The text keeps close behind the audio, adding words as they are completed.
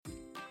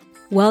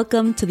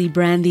Welcome to the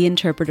Brand the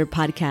Interpreter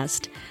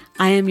podcast.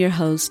 I am your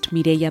host,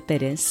 Mireya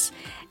Perez,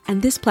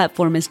 and this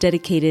platform is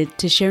dedicated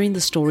to sharing the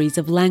stories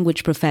of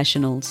language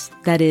professionals,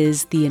 that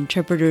is, the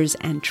interpreters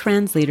and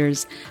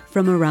translators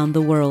from around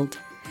the world.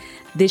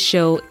 This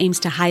show aims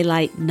to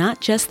highlight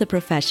not just the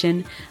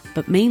profession,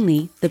 but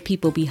mainly the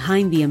people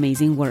behind the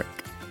amazing work.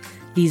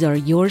 These are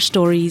your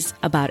stories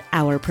about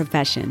our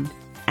profession,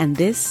 and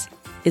this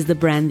is the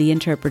Brand the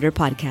Interpreter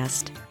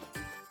podcast.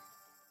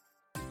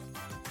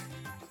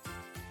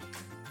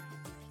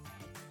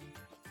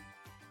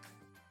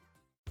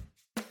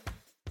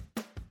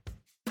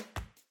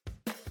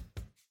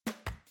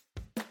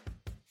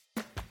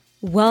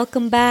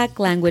 Welcome back,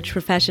 language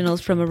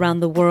professionals from around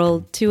the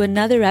world, to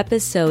another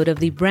episode of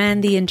the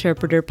Brand the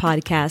Interpreter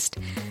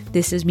podcast.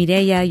 This is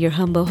Mireya, your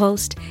humble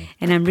host,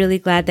 and I'm really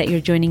glad that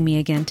you're joining me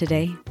again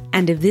today.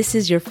 And if this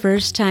is your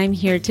first time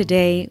here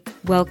today,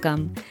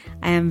 welcome.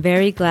 I am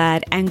very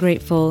glad and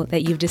grateful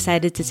that you've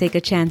decided to take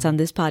a chance on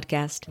this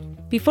podcast.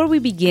 Before we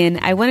begin,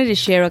 I wanted to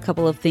share a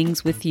couple of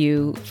things with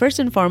you. First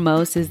and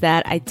foremost is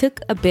that I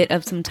took a bit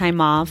of some time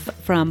off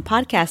from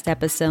podcast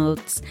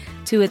episodes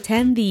to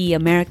attend the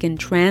American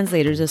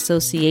Translators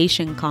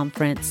Association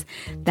conference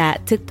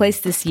that took place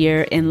this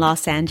year in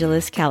Los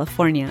Angeles,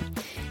 California.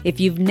 If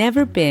you've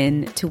never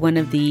been to one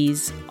of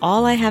these,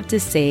 all I have to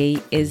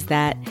say is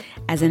that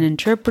as an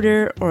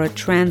interpreter or a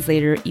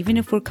translator, even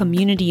if we're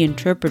community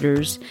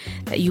interpreters,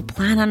 that you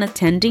plan on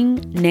attending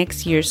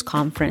next year's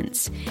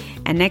conference.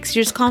 And next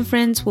year's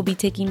conference will be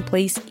taking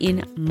place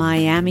in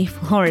Miami,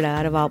 Florida,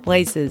 out of all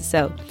places.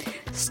 So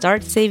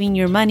start saving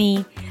your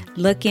money,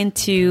 look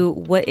into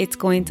what it's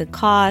going to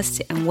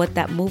cost and what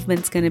that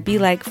movement's going to be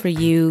like for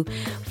you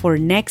for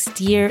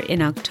next year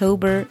in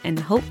October. And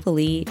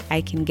hopefully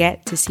I can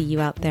get to see you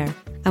out there.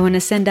 I want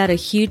to send out a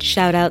huge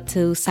shout out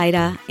to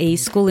Zaira, a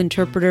school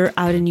interpreter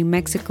out in New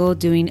Mexico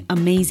doing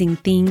amazing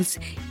things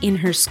in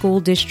her school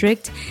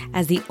district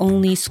as the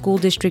only school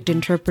district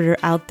interpreter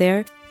out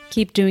there.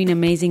 Keep doing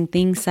amazing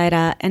things,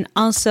 Zaira. And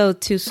also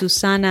to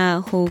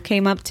Susana, who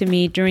came up to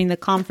me during the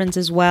conference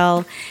as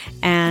well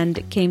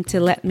and came to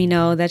let me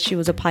know that she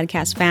was a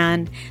podcast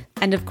fan.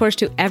 And of course,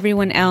 to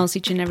everyone else,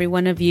 each and every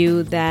one of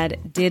you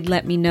that did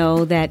let me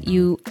know that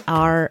you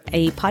are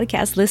a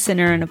podcast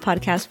listener and a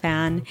podcast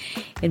fan.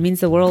 It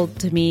means the world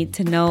to me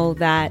to know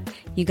that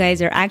you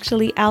guys are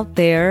actually out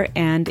there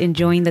and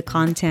enjoying the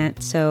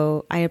content.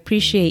 So I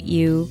appreciate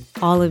you,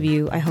 all of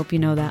you. I hope you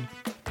know that.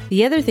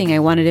 The other thing I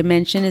wanted to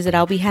mention is that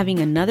I'll be having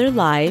another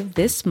live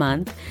this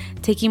month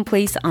taking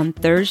place on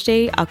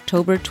Thursday,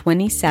 October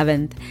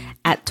 27th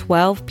at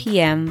 12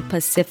 p.m.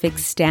 Pacific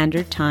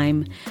Standard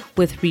Time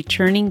with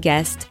returning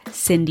guest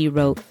Cindy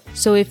Rote.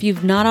 So if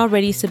you've not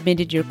already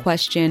submitted your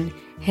question,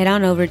 head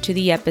on over to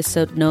the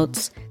episode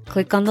notes,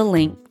 click on the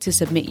link to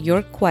submit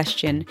your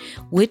question,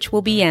 which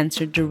will be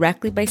answered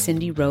directly by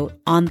Cindy Rote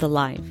on the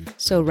live.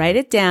 So write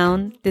it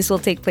down. This will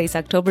take place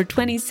October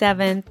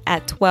 27th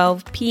at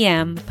 12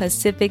 p.m.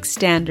 Pacific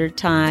Standard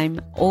Time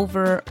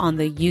over on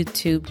the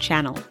YouTube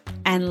channel.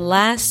 And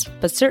last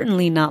but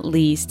certainly not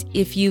least,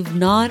 if you've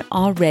not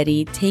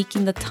already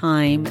taken the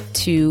time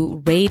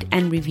to rate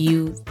and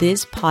review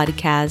this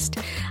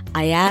podcast,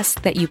 I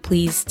ask that you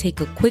please take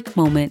a quick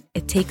moment.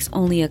 It takes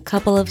only a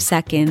couple of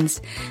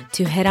seconds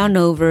to head on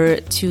over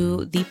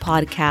to the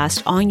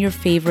podcast on your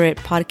favorite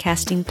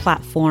podcasting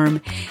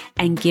platform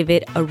and give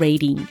it a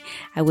rating.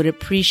 I would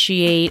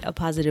appreciate a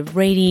positive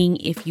rating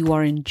if you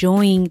are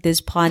enjoying this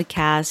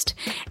podcast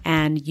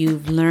and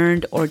you've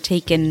learned or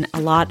taken a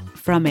lot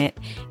from it.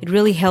 It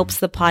really helps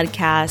the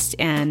podcast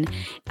and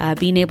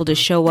being able to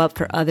show up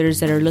for others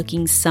that are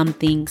looking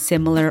something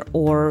similar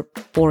or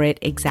for it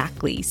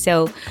exactly.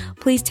 So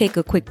please take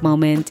a quick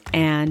moment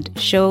and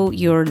show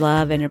your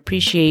love and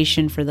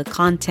appreciation for the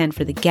content,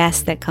 for the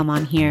guests that come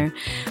on here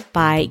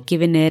by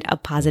giving it a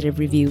positive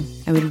review.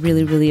 I would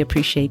really, really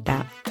appreciate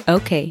that.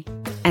 Okay,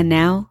 and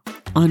now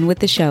on with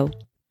the show.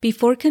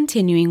 Before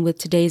continuing with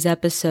today's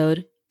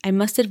episode, I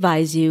must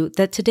advise you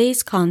that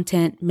today's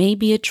content may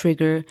be a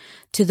trigger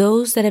to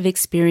those that have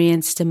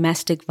experienced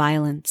domestic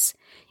violence.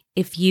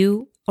 If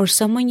you or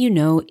someone you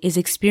know is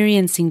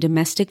experiencing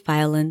domestic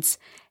violence,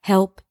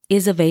 help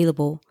is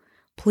available.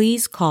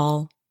 Please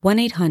call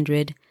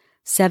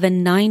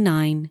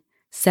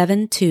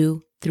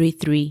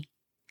 1-800-799-7233.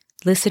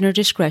 Listener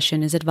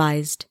discretion is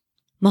advised.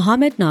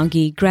 Mohamed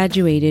Nagy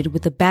graduated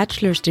with a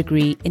bachelor's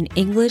degree in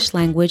English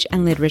Language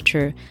and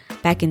Literature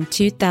back in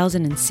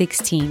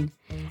 2016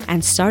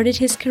 and started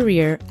his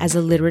career as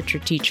a literature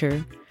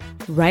teacher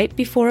right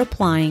before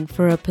applying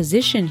for a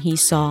position he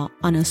saw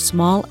on a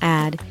small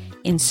ad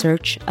in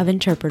search of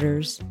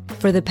interpreters.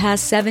 For the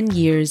past 7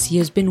 years, he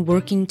has been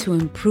working to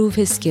improve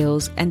his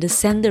skills and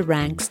ascend the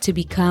ranks to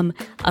become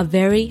a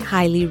very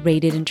highly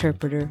rated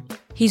interpreter.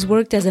 He's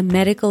worked as a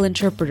medical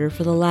interpreter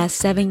for the last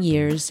 7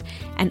 years,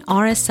 an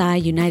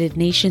RSI United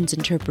Nations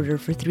interpreter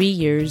for 3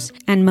 years,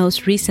 and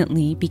most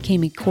recently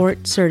became a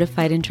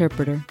court-certified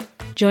interpreter.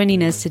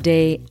 Joining us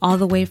today, all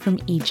the way from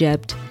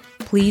Egypt,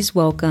 please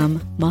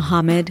welcome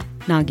Mohamed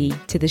Nagy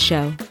to the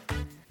show.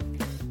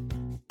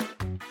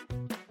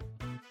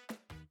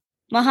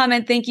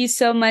 Mohammed, thank you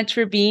so much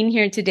for being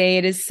here today.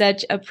 It is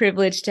such a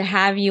privilege to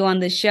have you on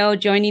the show,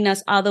 joining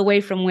us all the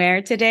way from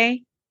where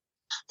today?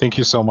 Thank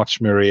you so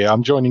much, Maria.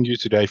 I'm joining you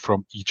today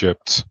from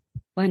Egypt.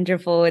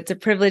 Wonderful. It's a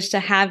privilege to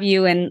have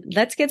you. And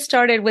let's get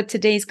started with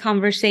today's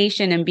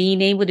conversation and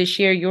being able to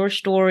share your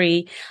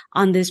story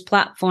on this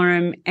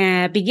platform,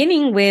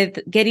 beginning with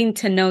getting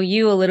to know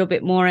you a little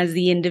bit more as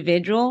the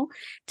individual,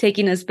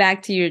 taking us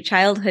back to your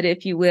childhood,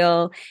 if you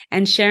will,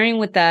 and sharing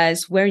with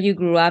us where you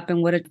grew up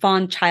and what a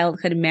fond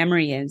childhood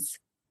memory is.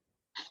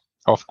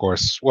 Of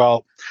course.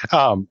 Well,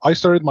 I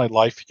started my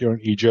life here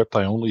in Egypt.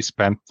 I only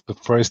spent the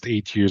first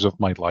 8 years of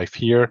my life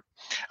here.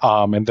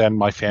 And then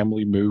my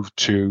family moved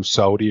to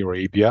Saudi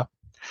Arabia.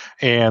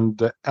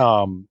 And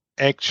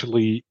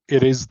actually,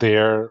 it is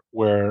there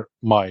where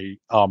my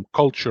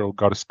culture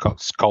got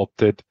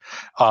sculpted.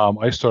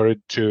 I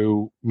started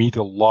to meet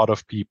a lot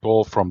of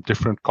people from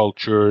different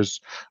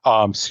cultures,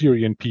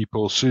 Syrian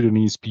people,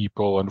 Sudanese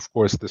people, and of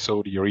course the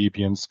Saudi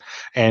Arabians.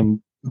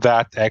 And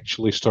that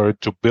actually started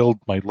to build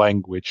my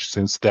language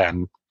since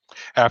then.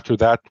 After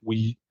that,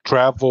 we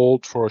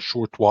traveled for a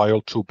short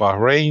while to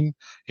Bahrain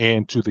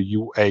and to the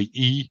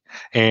UAE,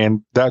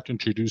 and that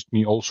introduced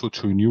me also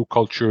to new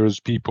cultures,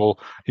 people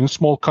in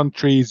small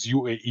countries.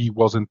 UAE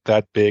wasn't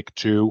that big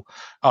too.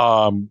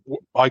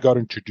 I got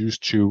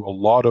introduced to a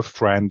lot of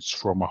friends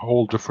from a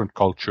whole different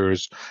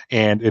cultures,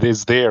 and it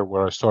is there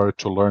where I started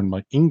to learn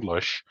my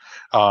English.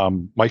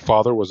 My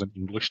father was an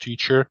English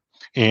teacher,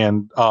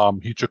 and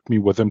he took me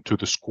with him to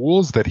the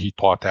schools that he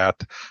taught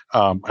at.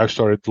 I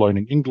started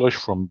learning English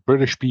from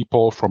British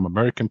people, from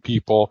American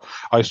people.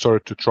 I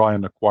started to try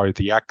and acquire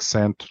the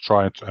accent,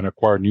 and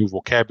acquire new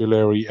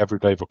vocabulary,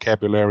 everyday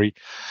vocabulary.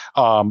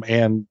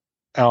 And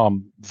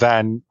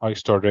then I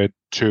started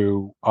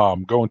to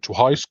go into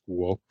high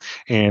school.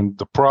 And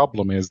the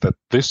problem is that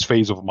this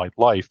phase of my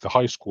life, the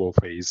high school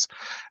phase,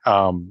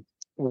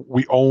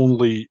 we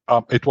only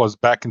it was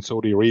back in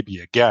Saudi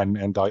Arabia again,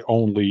 and I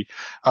only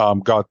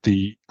got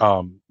these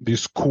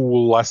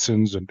school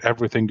lessons and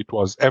everything. It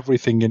was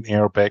everything in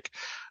Arabic,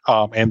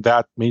 and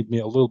that made me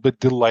a little bit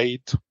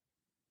delayed.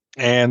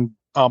 And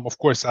of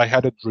course, I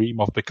had a dream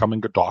of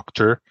becoming a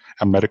doctor,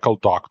 a medical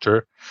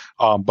doctor,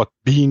 but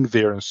being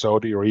there in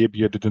Saudi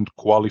Arabia didn't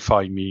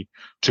qualify me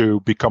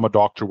to become a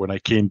doctor when I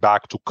came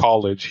back to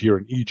college here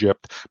in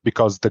Egypt,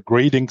 because the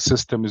grading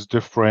system is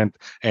different.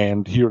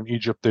 And here in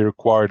Egypt, they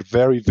required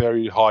very,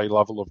 very high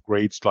level of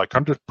grades, like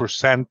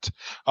 100%.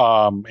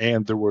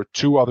 And there were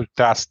two other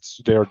tests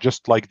there,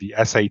 just like the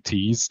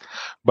SATs,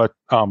 but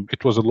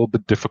it was a little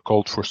bit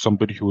difficult for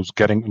somebody who was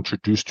getting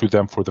introduced to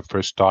them for the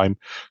first time.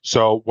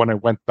 So when I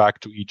went back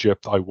to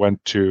Egypt, I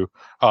went to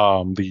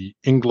the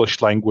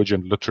English Language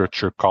and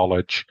Literature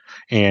College,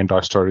 and I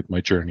started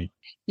my journey.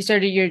 You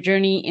started your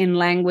journey in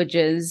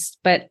languages,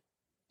 but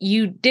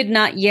you did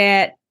not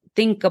yet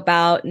think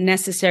about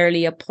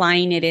necessarily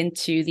applying it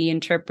into the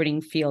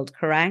interpreting field,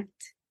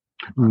 correct?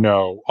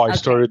 No, I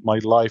started my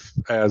life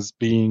as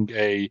being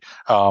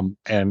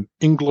an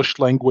English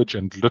language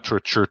and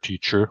literature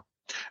teacher.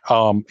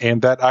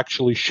 And that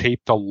actually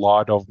shaped a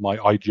lot of my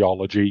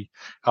ideology.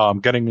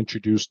 Getting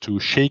introduced to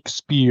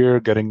Shakespeare,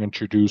 getting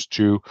introduced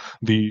to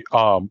the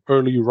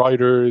early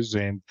writers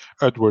and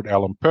Edward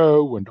Allan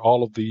Poe and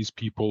all of these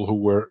people who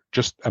were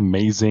just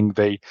amazing.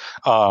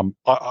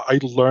 I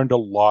learned a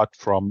lot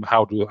from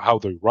how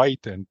they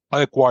write, and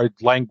I acquired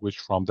language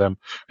from them.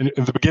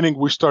 In the beginning,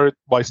 we started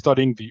by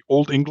studying the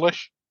Old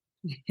English.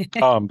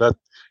 That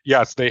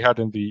yes, they had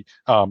in the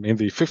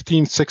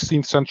 15th,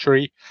 16th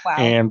century. Wow.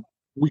 And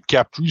we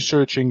kept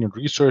researching and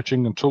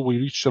researching until we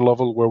reached a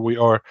level where we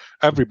are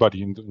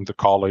everybody in the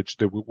college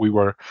that we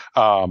were.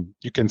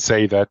 You can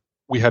say that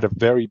we had a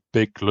very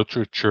big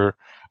literature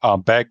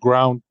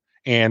background,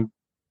 and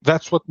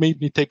that's what made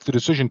me take the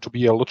decision to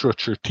be a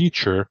literature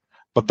teacher.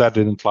 But that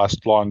didn't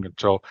last long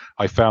until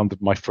I found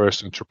my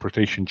first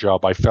interpretation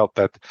job. I felt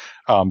that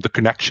the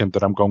connection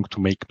that I'm going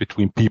to make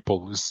between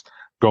people is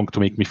going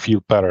to make me feel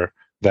better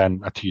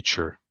than a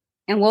teacher.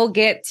 And we'll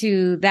get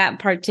to that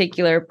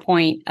particular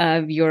point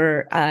of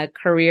your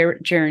career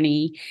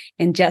journey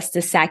in just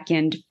a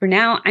second. For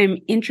now, I'm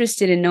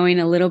interested in knowing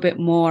a little bit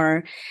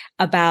more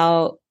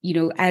about,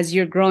 as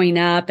you're growing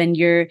up and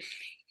you're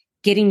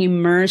getting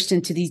immersed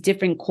into these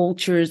different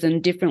cultures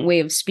and different way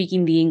of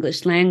speaking the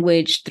English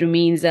language through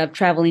means of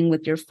traveling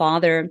with your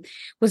father.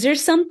 Was there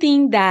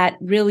something that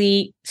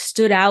really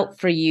stood out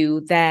for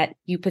you that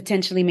you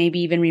potentially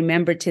maybe even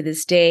remember to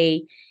this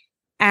day?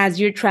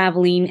 As you're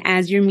traveling,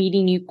 as you're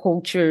meeting new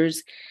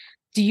cultures,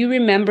 do you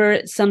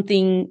remember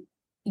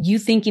you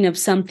thinking of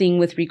something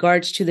with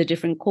regards to the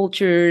different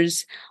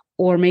cultures,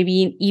 or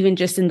maybe even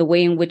just in the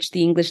way in which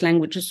the English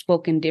language is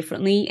spoken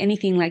differently?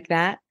 Anything like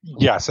that?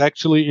 Yes,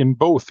 actually, in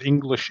both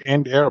English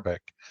and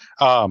Arabic.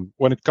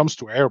 When it comes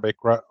to Arabic,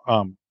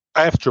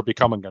 after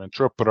becoming an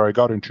interpreter, I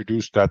got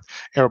introduced that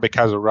Arabic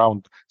has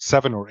around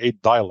 7 or 8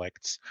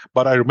 dialects.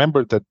 But I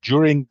remember that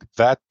during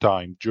that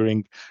time,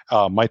 during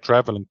my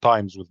traveling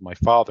times with my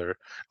father,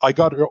 I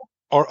got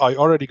or I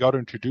already got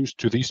introduced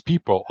to these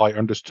people. I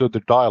understood the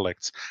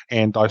dialects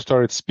and I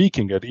started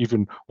speaking it.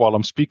 Even while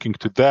I'm speaking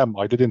to them,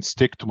 I didn't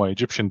stick to my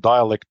Egyptian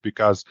dialect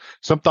because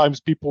sometimes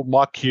people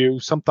mock you,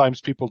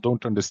 sometimes people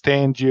don't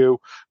understand you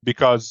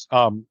because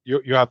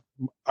you have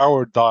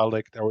our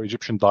dialect, our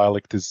Egyptian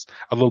dialect is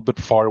a little bit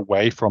far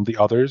away from the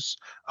others.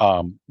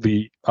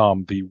 The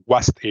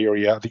west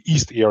area, the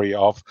east area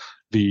of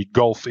the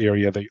Gulf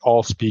area, they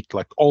all speak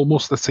like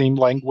almost the same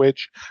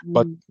language,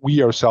 but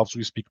we ourselves,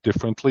 we speak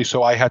differently.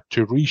 So I had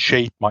to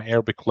reshape my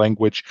Arabic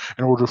language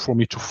in order for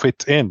me to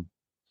fit in.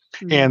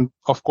 And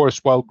of course,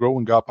 while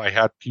growing up, I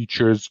had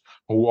teachers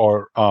who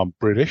are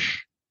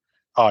British.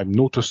 I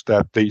noticed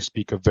that they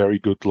speak a very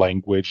good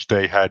language.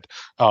 They had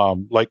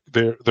like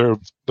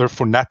their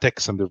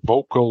phonetics and their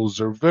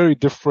vocals are very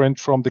different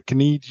from the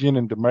Canadian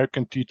and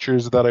American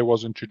teachers that I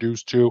was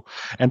introduced to.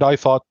 And I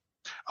thought,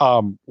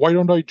 why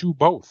don't I do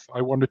both?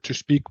 I wanted to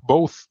speak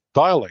both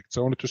dialects.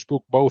 I wanted to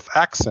speak both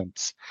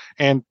accents.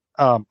 And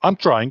I'm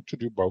trying to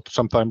do both.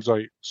 Sometimes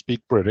I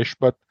speak British,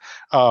 but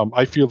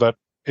I feel that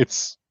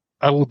it's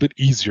a little bit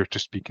easier to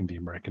speak in the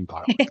American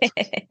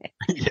dialect.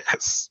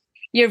 Yes.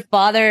 Your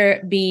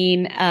father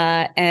being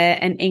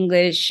an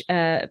English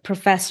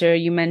professor,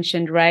 you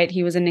mentioned, right?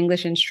 He was an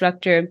English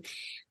instructor.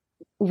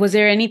 Was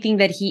there anything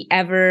that he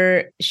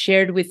ever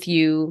shared with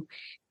you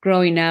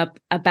growing up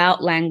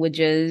about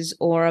languages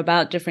or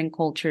about different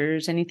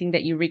cultures? Anything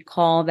that you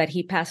recall that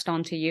he passed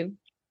on to you?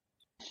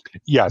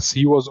 Yes,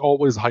 he was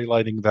always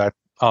highlighting that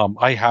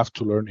I have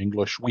to learn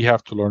English. We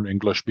have to learn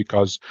English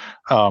because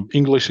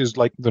English is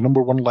like the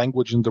number one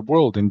language in the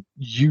world, and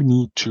you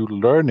need to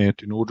learn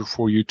it in order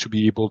for you to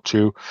be able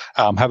to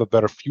have a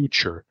better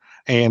future.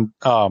 And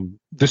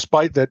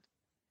despite that,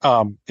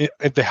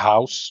 at the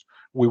house,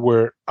 we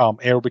were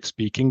Arabic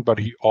speaking, but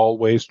he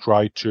always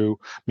tried to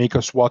make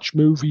us watch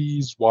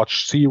movies,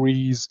 watch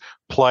series,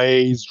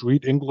 plays,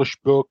 read English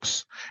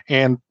books.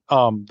 And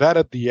that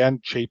at the end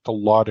shaped a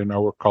lot in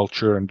our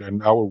culture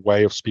and our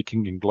way of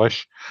speaking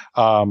English.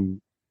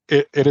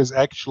 It is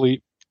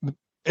actually,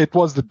 it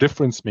was the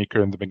difference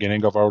maker in the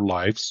beginning of our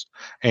lives.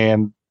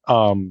 And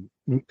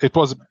it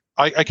was,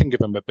 I can give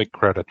him a big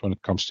credit when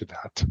it comes to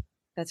that.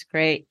 That's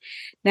great.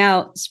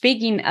 Now,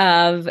 speaking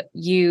of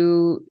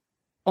you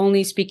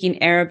only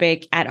speaking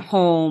Arabic at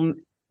home,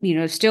 you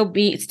know, still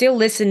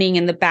listening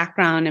in the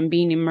background and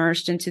being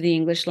immersed into the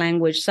English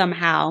language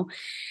somehow,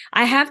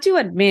 I have to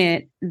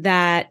admit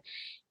that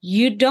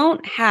you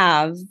don't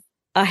have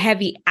a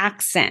heavy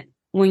accent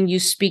when you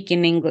speak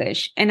in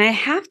English. And I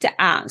have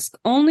to ask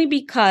only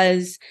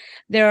because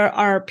there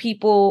are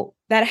people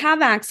that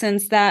have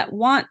accents that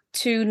want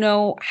to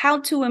know how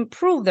to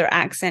improve their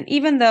accent,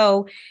 even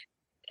though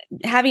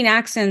having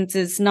accents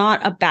is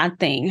not a bad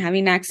thing.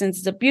 Having accents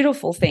is a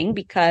beautiful thing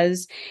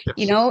because, Yes.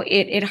 you know,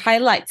 it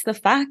highlights the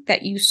fact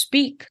that you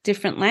speak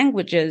different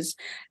languages.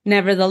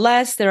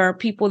 Nevertheless, there are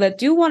people that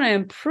do want to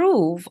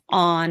improve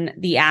on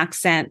the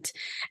accent.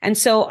 And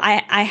so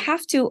I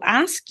have to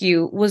ask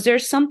you, was there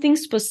something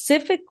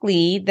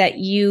specifically that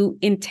you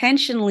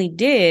intentionally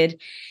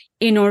did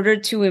in order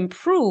to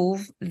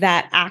improve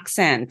that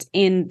accent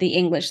in the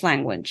English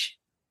language?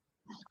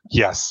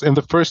 Yes, in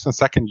the first and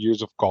second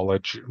years of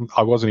college,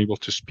 I wasn't able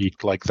to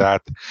speak like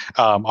that.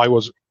 I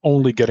was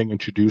only getting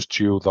introduced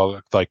to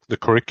the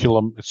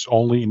curriculum. It's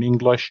only in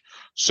English,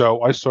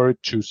 so I started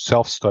to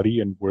self-study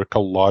and work a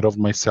lot of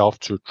myself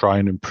to try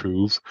and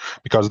improve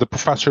because the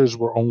professors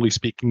were only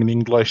speaking in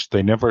English.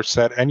 They never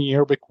said any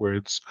Arabic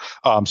words.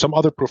 Some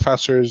other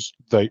professors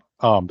they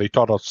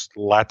taught us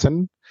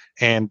Latin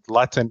and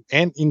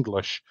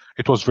English.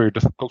 It was very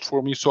difficult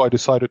for me, so I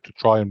decided to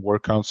try and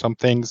work on some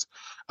things.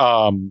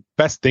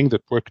 Best thing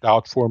that worked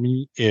out for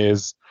me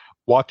is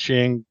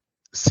watching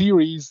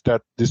series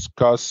that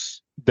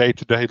discuss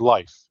day-to-day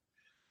life,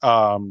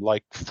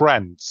 like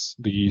Friends,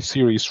 the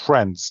series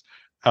Friends.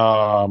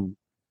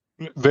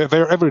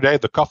 They're every day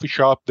at the coffee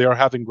shop. They're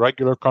having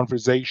regular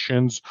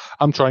conversations.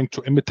 I'm trying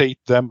to imitate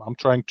them. I'm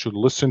trying to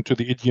listen to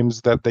the idioms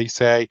that they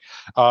say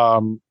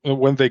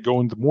when they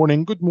go in the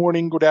morning. Good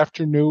morning, good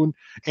afternoon.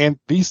 And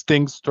these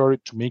things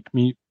started to make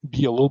me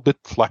be a little bit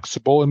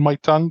flexible in my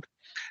tongue.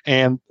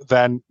 And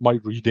then my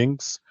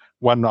readings,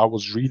 when I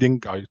was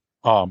reading, I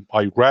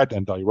read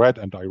and I read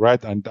and I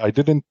read, and I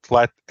didn't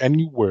let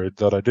any word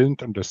that I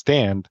didn't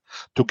understand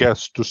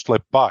to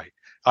slip by.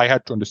 I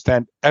had to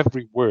understand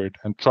every word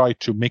and try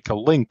to make a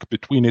link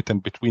between it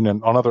and between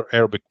another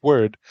Arabic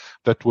word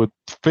that would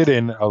fit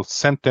in a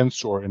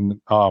sentence or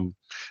in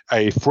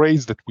a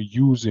phrase that we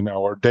use in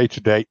our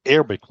day-to-day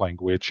Arabic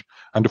language.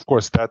 And of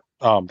course, that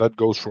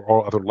goes for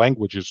all other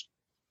languages.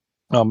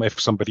 If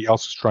somebody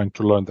else is trying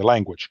to learn the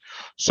language.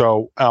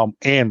 So,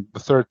 and the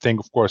third thing,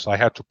 of course, I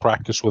had to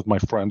practice with my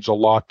friends a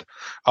lot.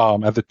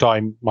 At the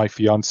time, my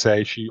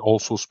fiance, she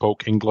also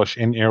spoke English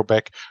and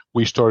Arabic.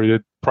 We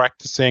started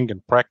practicing.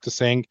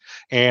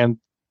 And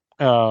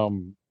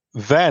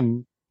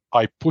then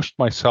I pushed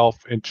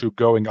myself into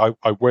going.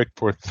 I worked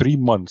for 3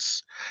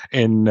 months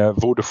in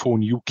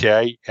Vodafone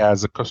UK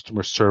as a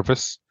customer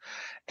service.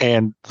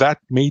 And that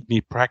made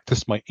me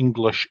practice my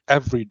English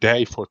every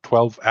day for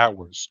 12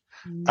 hours.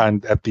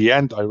 And at the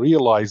end, I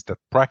realized that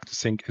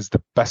practicing is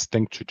the best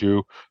thing to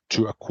do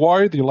to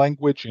acquire the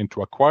language and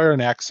to acquire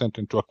an accent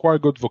and to acquire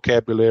good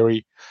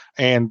vocabulary.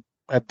 And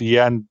at the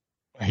end,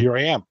 here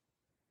I am.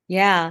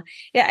 Yeah.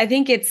 Yeah. I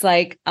think it's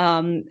like,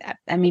 I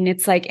mean,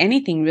 it's like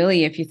anything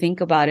really, if you think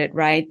about it,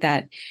 right?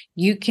 That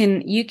you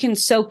can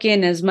soak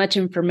in as much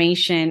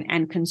information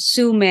and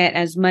consume it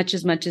as much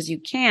as you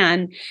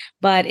can,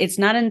 but it's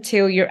not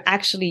until you're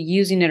actually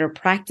using it or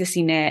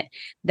practicing it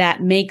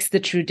that makes the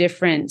true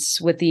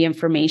difference with the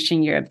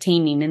information you're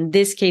obtaining. In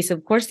this case,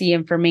 of course, the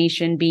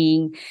information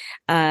being,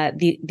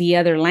 the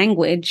other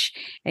language,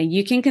 and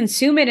you can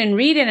consume it and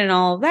read it and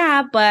all of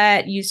that,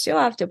 but you still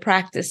have to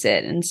practice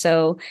it. And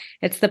so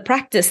it's the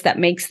practice that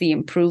makes the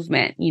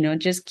improvement.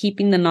 Just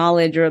keeping the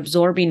knowledge or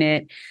absorbing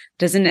it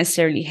doesn't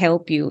necessarily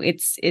help you.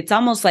 It's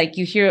almost like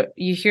you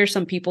hear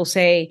some people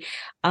say,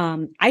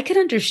 I can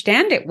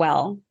understand it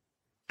well,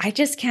 I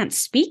just can't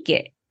speak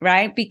it,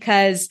 right?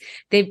 Because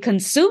they've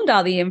consumed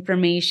all the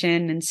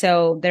information. And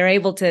so they're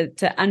able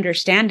to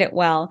understand it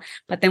well.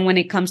 But then when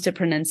it comes to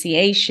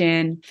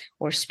pronunciation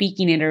or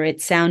speaking it, or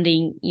it's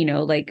sounding,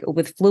 like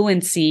with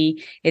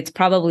fluency, it's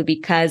probably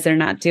because they're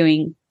not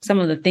doing some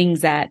of the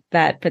things that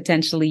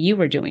potentially you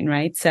were doing,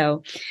 right?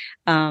 So,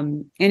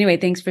 anyway,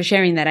 thanks for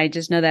sharing that. I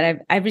just know that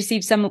I've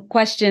received some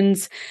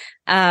questions,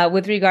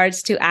 with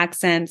regards to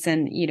accents,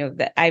 and,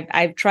 that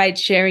I've tried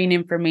sharing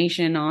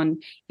information on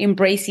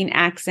embracing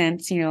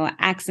accents.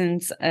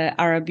 Accents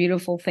are a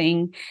beautiful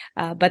thing,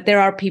 but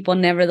there are people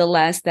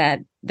nevertheless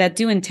that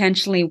do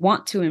intentionally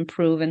want to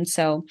improve. And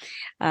so,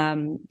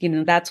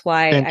 that's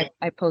why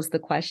I posed the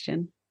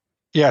question.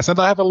 Yes, and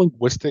I have a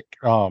linguistic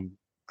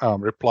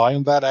reply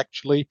on that,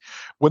 actually.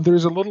 When there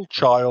is a little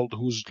child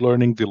who's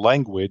learning the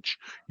language,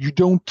 you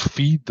don't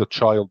feed the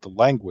child the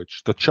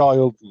language. The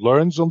child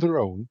learns on their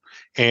own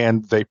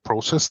and they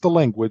process the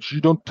language.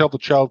 You don't tell the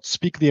child,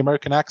 speak the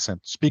American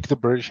accent, speak the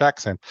British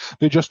accent.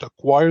 They just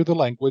acquire the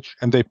language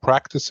and they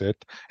practice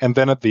it. And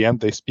then at the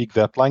end, they speak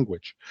that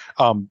language.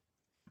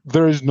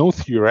 There is no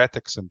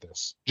theoretics in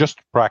this,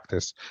 just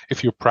practice.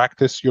 If you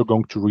practice, you're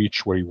going to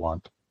reach where you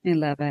want. I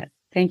love it.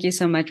 Thank you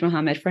so much,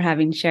 Mohammed, for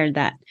having shared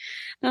that.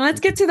 Now let's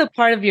get to the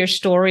part of your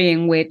story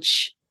in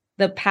which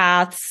the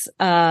paths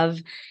of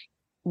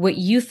what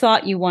you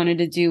thought you wanted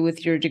to do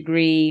with your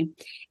degree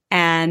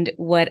and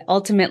what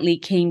ultimately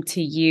came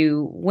to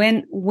you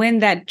when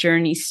that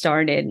journey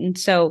started. And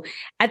so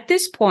at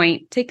this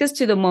point, take us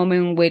to the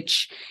moment in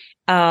which,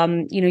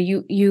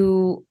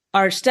 you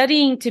are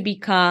studying to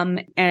become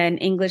an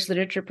English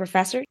literature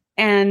professor,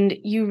 and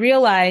you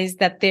realize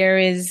that there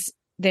is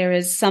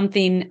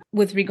something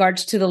with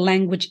regards to the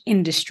language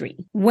industry.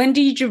 When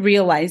did you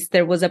realize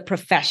there was a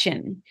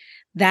profession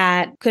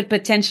that could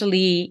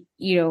potentially,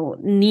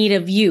 need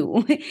of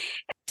you?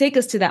 Take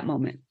us to that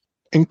moment.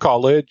 In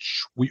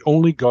college, we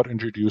only got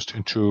introduced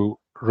into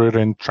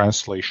written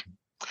translation.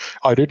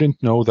 I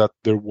didn't know that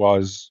there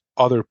was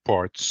other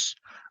parts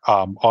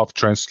of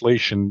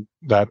translation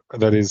that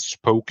is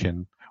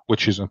spoken,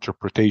 which is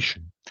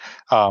interpretation.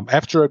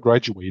 After I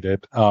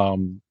graduated,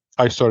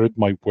 I started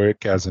my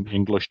work as an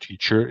English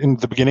teacher. In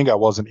the beginning, I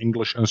was an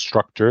English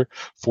instructor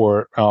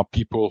for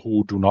people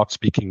who do not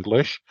speak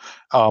English.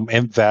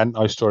 And then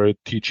I started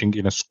teaching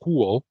in a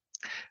school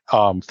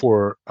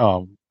for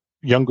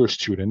younger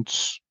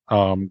students,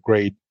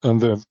 grade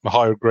and the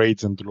higher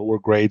grades and the lower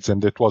grades,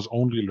 and it was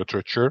only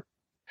literature.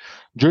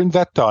 During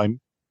that time,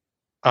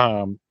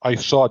 I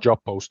saw a job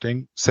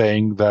posting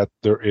saying that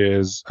there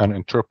is an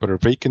interpreter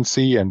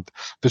vacancy, and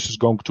this is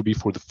going to be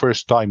for the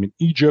first time in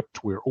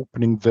Egypt. We're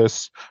opening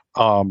this.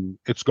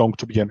 It's going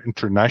to be an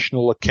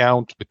international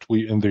account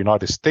in the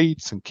United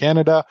States and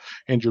Canada,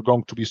 and you're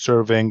going to be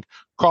serving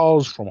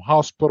calls from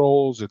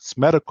hospitals. It's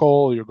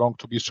medical. You're going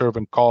to be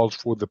serving calls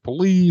for the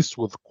police,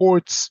 with the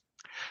courts.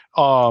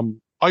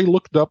 I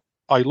looked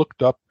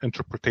up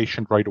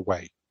interpretation right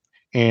away,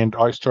 and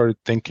I started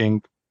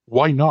thinking,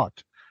 why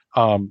not?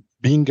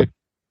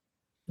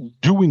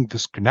 Doing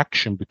this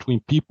connection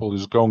between people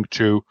is going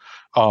to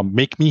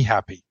make me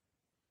happy.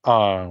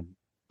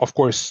 Of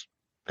course,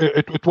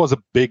 it was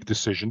a big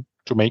decision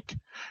to make.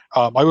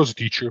 I was a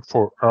teacher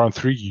for around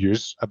 3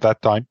 years at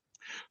that time,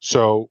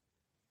 so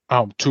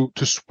to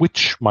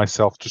switch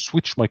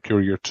my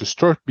career, to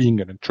start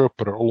being an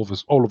interpreter all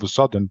of a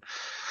sudden,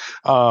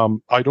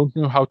 I don't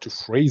know how to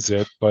phrase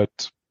it,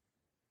 but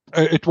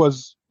it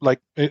was like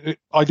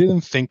I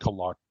didn't think a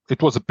lot.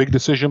 It was a big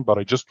decision, but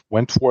I just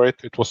went for it.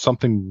 It was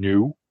something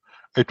new.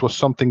 It was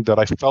something that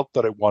I felt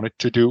that I wanted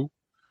to do.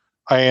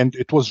 And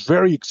it was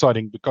very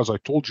exciting because I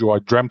told you I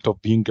dreamt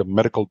of being a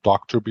medical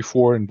doctor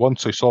before. And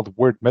once I saw the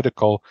word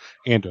medical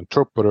and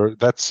interpreter,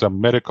 that's a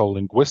medical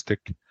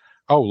linguistic.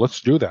 Oh,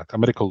 let's do that. A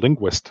medical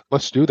linguist.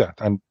 Let's do that.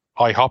 And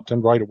I hopped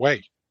in right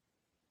away.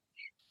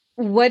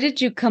 What did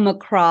you come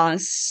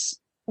across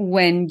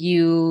when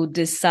you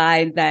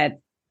decide that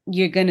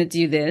you're going to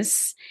do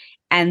this?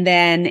 And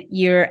then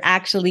you're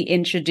actually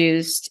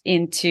introduced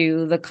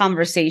into the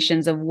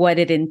conversations of what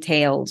it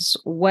entails.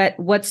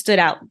 What stood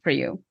out for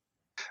you?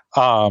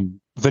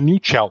 The new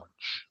challenge.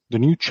 The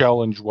new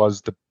challenge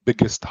was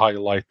biggest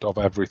highlight of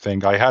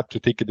everything. I had to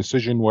take a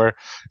decision where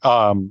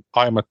I'm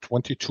a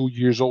 22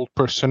 years old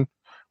person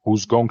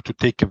who's going to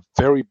take a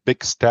very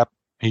big step.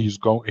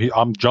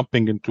 I'm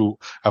jumping into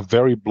a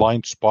very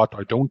blind spot.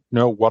 I don't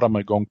know what am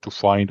I going to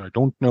find. I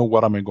don't know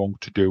what am I going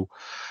to do.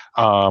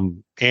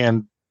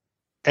 And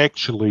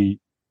actually,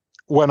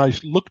 when I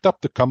looked up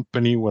the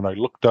company, when I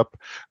looked up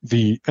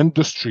the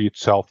industry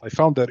itself, I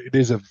found that it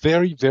is a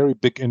very, very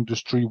big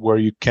industry where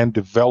you can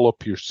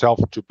develop yourself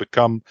to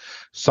become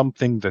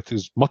something that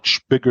is much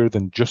bigger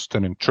than just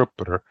an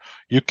interpreter.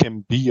 You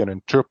can be an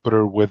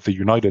interpreter with the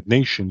United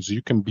Nations.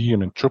 You can be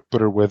an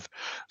interpreter with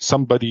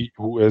somebody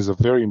who is a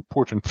very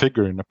important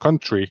figure in a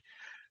country.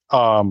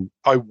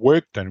 I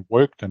worked and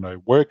worked and I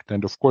worked,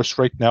 and of course,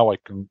 right now I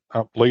can.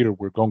 Later,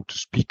 we're going to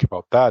speak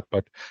about that.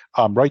 But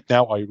right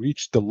now, I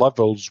reached the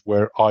levels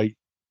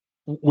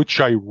which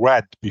I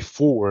read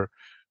before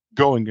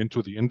going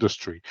into the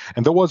industry,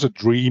 and there was a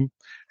dream.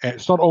 And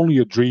it's not only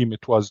a dream;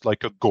 it was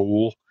like a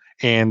goal.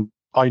 And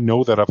I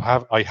know that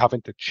I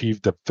haven't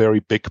achieved a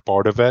very big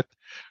part of it,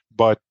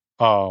 but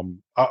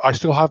I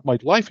still have my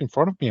life in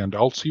front of me, and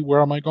I'll see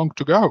where am I going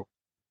to go.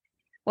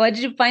 What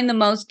did you find the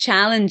most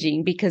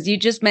challenging? Because you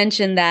just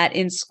mentioned that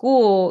in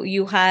school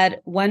you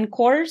had one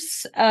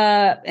course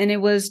and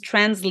it was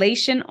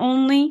translation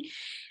only,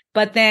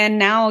 but then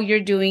now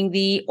you're doing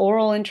the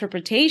oral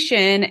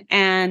interpretation.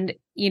 And,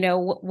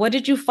 what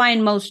did you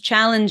find most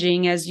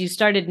challenging as you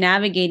started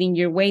navigating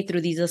your way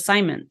through these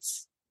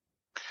assignments?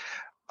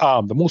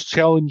 The most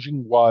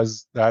challenging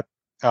was that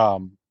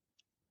I'm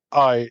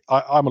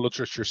a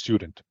literature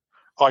student.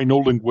 I know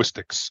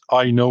linguistics,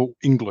 I know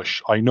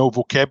English, I know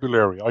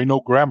vocabulary, I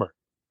know grammar.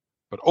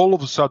 But all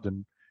of a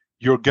sudden,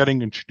 you're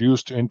getting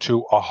introduced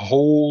into a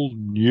whole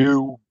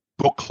new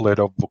booklet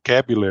of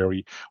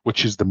vocabulary,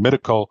 which is the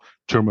medical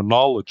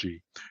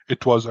terminology.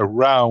 It was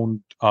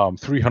around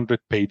 300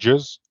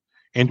 pages,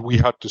 and we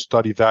had to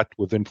study that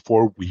within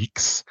 4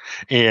 weeks,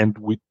 and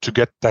to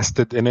get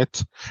tested in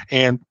it.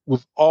 And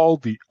with all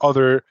the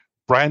other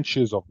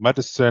branches of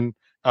medicine,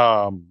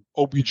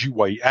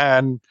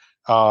 OBGYN,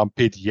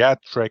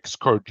 pediatrics,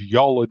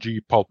 cardiology,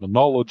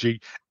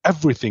 pulmonology,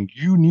 everything.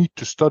 You need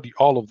to study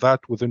all of that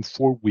within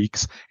 4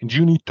 weeks, and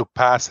you need to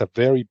pass a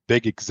very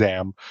big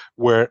exam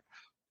where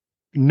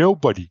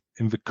nobody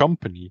in the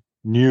company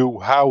knew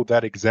how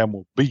that exam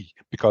will be,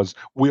 because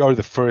we are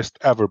the first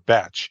ever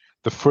batch,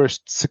 the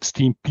first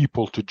 16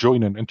 people to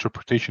join an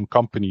interpretation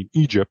company in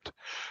Egypt.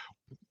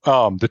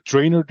 The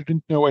trainer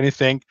didn't know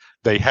anything.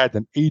 They had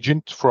an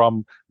agent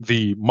from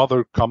the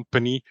mother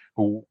company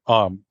who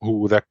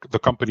the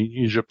company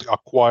in Egypt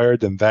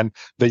acquired, and then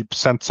they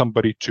sent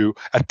somebody to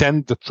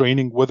attend the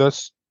training with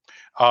us.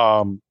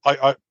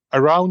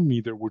 Around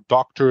me, there were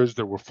doctors,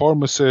 there were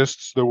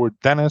pharmacists, there were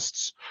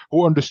dentists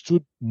who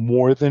understood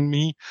more than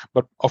me.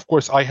 But of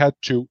course, I had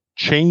to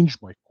change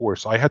my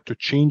course. I had to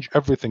change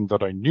everything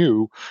that I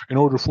knew in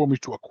order for me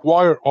to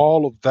acquire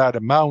all of that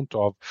amount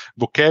of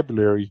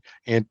vocabulary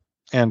and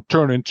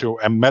turn into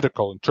a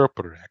medical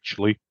interpreter,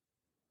 actually.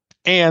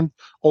 And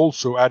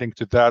also adding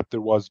to that,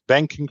 there was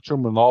banking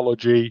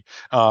terminology,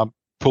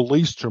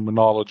 police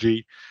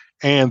terminology,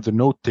 and the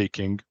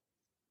note-taking.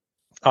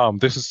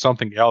 This is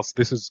something else.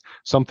 This is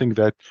something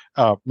that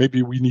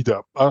maybe we need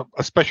a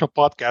special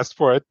podcast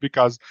for it,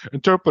 because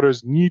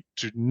interpreters need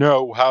to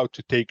know how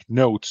to take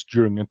notes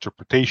during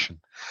interpretation.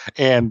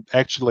 And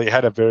actually, I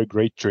had a very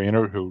great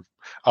trainer who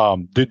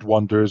did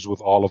wonders with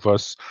all of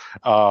us.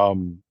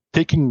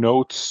 Taking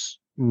notes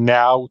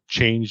now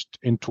changed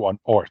into an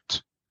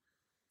art,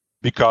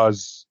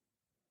 because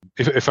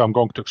if I'm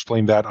going to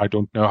explain that, I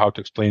don't know how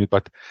to explain it,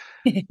 but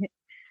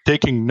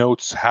taking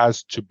notes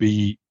has to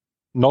be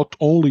not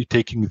only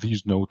taking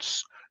these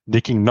notes,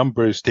 taking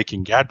numbers,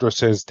 taking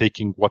addresses,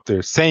 taking what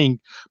they're saying,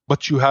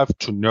 but you have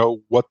to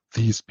know what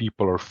these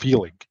people are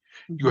feeling.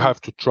 Mm-hmm. You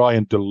have to try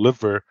and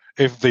deliver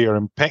if they are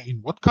in pain.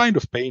 What kind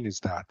of pain is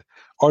that?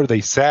 Are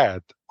they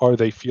sad? Are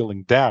they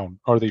feeling down?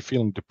 Are they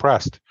feeling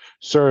depressed?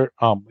 Sir,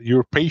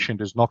 your patient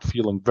is not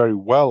feeling very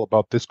well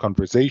about this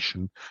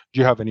conversation.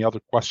 Do you have any other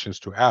questions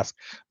to ask?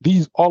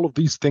 All of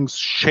these things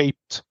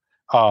shaped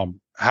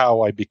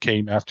how I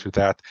became after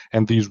that,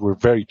 and these were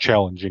very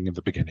challenging in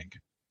the beginning.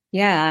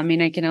 Yeah, I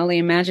mean, I can only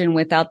imagine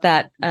without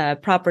that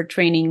proper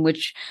training,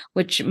 which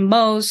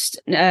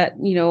most,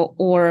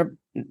 or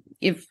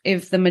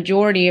if the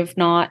majority, if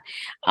not,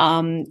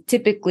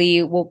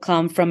 typically will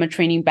come from a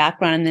training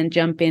background and then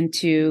jump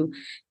into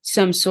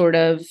some sort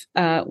of,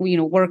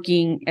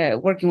 working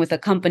with a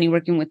company,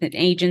 working with an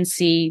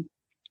agency.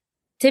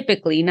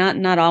 Typically,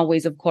 not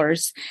always, of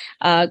course,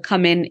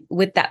 come in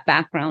with that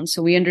background.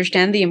 So we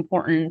understand the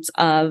importance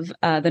of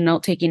the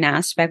note-taking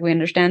aspect. We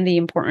understand the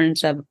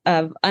importance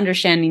of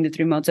understanding the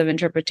three modes of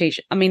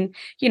interpretation. I mean,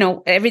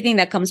 everything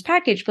that comes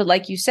packaged. But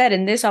like you said,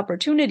 in this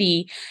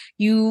opportunity,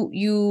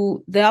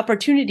 the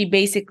opportunity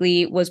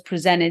basically was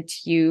presented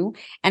to you,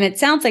 and it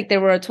sounds like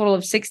there were a total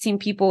of 16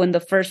 people in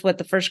the first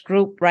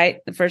group, right?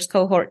 The first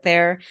cohort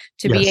there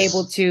to be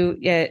able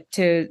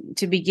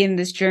to begin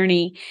this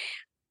journey.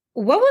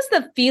 what was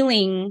the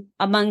feeling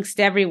amongst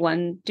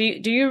everyone? Do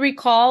you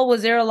recall,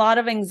 was there a lot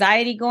of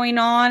anxiety going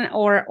on,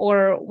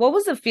 or what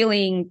was the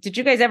feeling? Did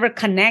you guys ever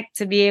connect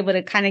to be able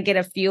to kind of get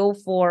a feel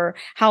for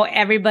how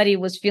everybody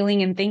was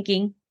feeling and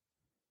thinking?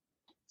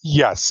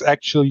 Yes,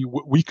 actually,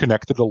 we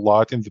connected a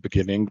lot in the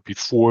beginning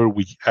before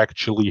we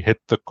actually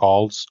hit the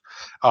calls,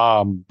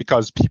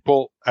 because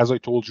people, as I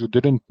told you,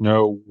 didn't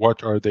know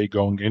what are they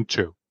going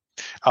into.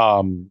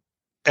 Um,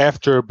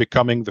 After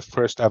becoming the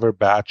first ever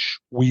batch,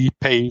 we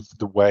paved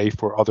the way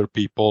for other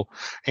people,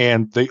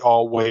 and they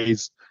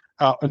always,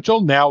 until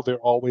now,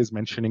 they're always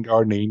mentioning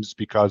our names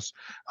because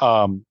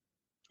um,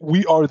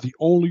 we are the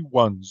only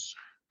ones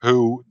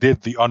who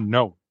did the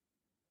unknown.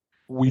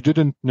 We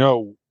didn't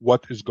know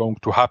what is going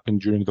to happen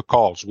during the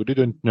calls. We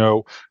didn't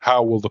know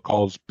how will the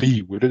calls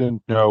be. We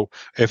didn't know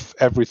if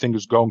everything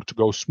is going to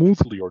go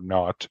smoothly or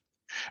not.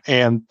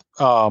 And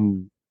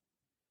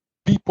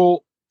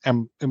people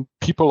and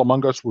people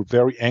among us were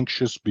very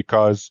anxious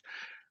because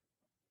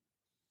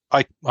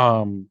I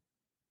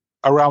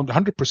around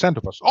 100%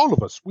 of us, all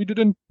of us, we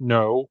didn't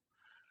know.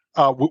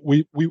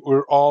 We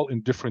were all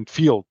in different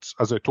fields,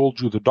 as I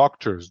told you, the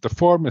doctors, the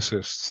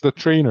pharmacists, the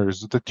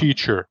trainers, the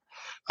teacher.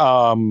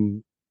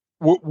 Um,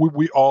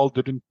 we all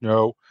didn't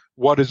know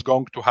what is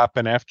going to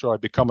happen after I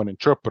become an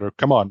interpreter.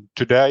 Come on,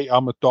 today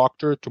I'm a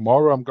doctor,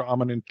 tomorrow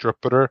I'm an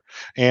interpreter,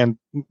 and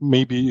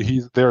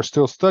maybe they're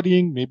still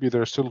studying, maybe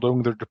they're still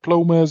doing their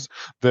diplomas,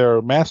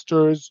 their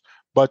masters,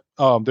 but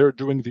they're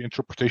doing the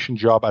interpretation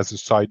job as a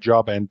side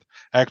job, and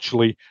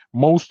actually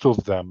most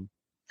of them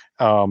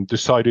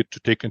decided to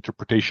take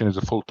interpretation as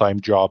a full-time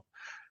job.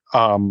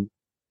 Um,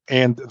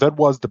 and that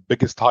was the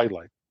biggest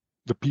highlight.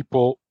 The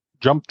people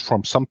jumped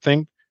from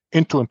something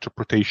into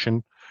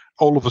interpretation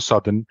all of a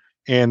sudden,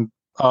 and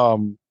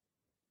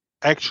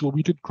actually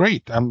we did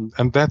great. And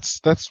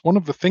that's one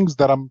of the things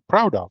that I'm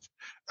proud of.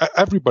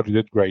 Everybody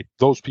did great.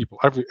 Those people,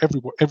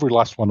 every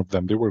last one of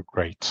them, they were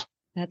great.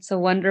 That's so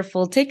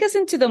wonderful. Take us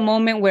into the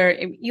moment where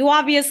you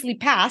obviously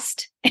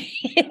passed,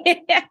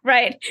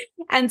 right?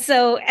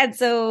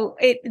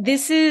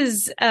 This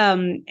is,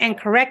 and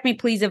correct me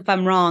please if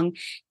I'm wrong,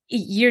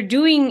 you're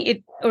doing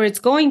it, or it's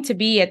going to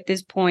be at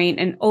this point,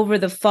 an over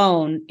the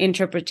phone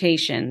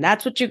interpretation.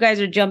 That's what you guys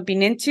are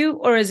jumping into,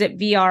 or is it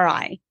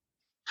VRI?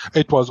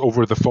 It was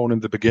over the phone in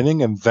the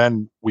beginning, and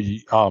then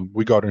we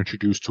got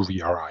introduced to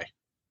VRI.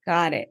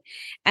 Got it.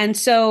 And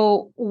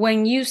so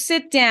when you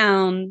sit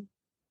down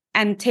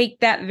and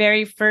take that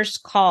very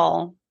first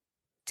call,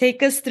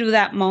 take us through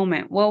that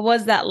moment. What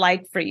was that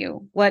like for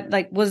you?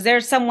 Was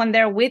there someone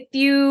there with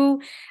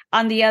you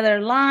on the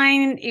other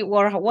line?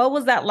 What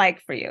was that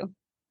like for you?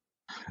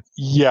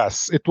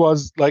 Yes, it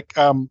was like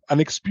an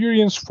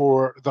experience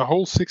for the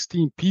whole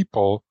 16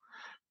 people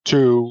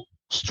to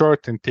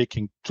start and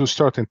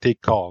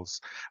take calls.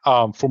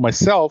 For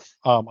myself,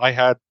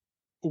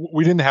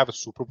 we didn't have a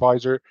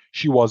supervisor.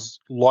 She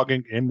was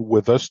logging in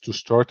with us to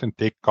start and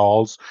take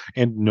calls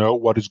and know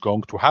what is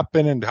going to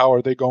happen and how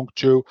are they going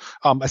to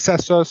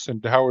assess us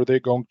and how are they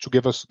going to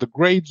give us the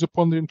grades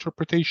upon the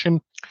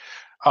interpretation.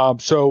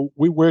 So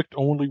we worked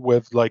only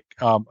with like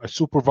a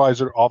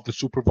supervisor of the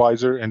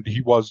supervisor, and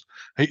he was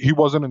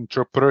an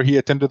interpreter. He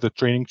attended the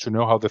training to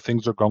know how the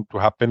things are going to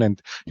happen,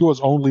 and he was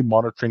only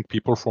monitoring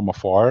people from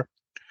afar.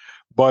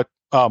 But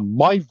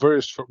my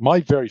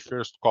very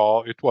first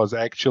call, it was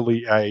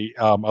actually a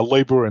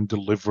labor and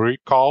delivery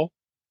call,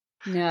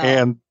 No.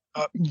 and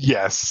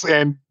yes,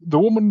 and the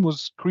woman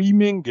was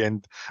screaming,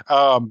 and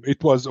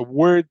it was a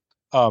word,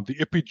 the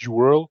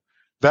epidural.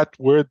 That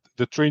word,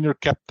 the trainer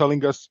kept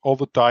telling us all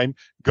the time,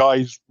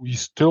 guys,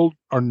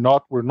 we're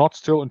not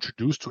still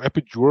introduced to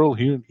epidural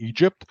here in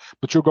Egypt,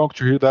 but you're going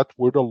to hear that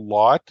word a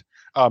lot.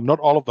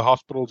 Not all of the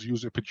hospitals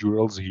use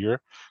epidurals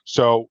here.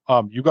 So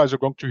you guys are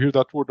going to hear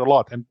that word a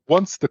lot. And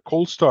once the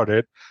call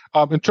started,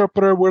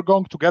 interpreter, we're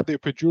going to get the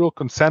epidural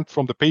consent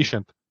from the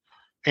patient.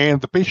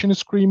 And the patient is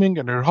screaming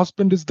and her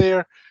husband is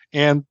there.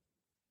 And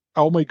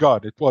oh my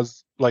God, it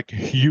was like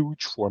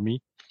huge for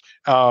me.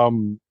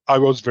 I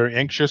was very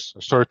anxious.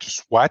 I started to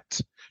sweat.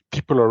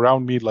 People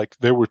around me, like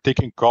they were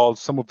taking calls,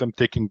 some of them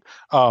taking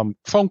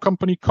phone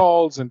company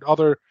calls and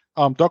other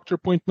doctor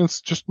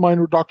appointments, just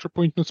minor doctor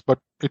appointments, but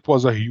it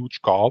was a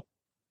huge call.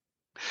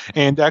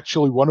 And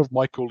actually, one of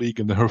my colleagues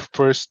in her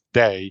first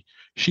day,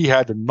 she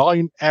had a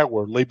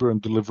 9-hour labor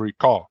and delivery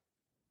call.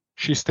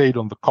 She stayed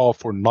on the call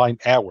for 9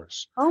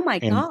 hours. Oh my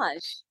And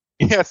gosh.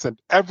 yes, and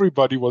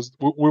everybody we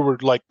were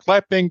like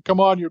clapping, come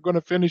on, you're going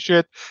to finish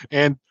it.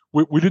 And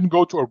we didn't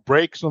go to our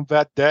breaks on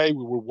that day.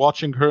 We were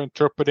watching her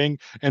interpreting,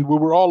 and we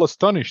were all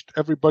astonished.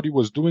 Everybody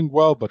was doing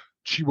well, but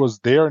she was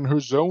there in her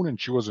zone, and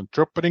she was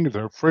interpreting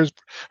her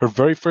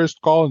very first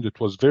call, and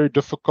it was very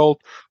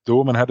difficult. The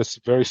woman had a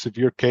very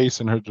severe case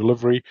in her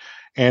delivery,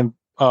 and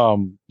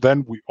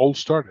then we all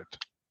started.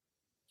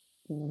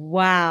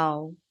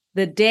 Wow.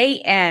 The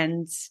day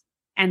ends,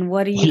 and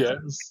what do you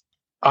Yes.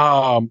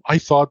 I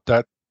thought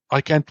that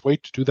I can't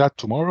wait to do that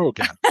tomorrow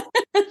again.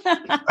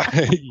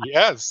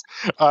 Yes.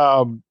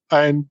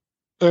 And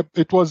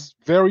it was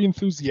very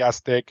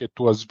enthusiastic. It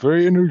was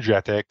very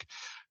energetic.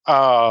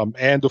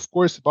 And of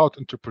course, about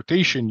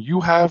interpretation,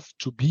 you have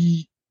to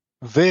be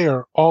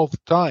there all the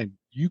time.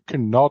 You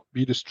cannot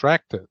be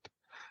distracted.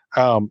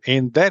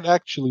 And that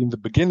actually, in the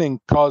beginning,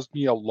 caused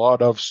me a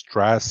lot of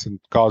stress and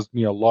caused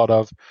me a lot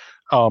of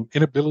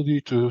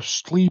inability to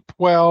sleep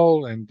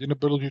well and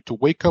inability to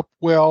wake up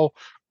well.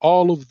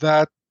 All of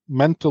that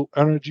mental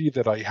energy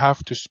that I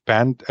have to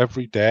spend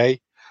every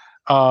day.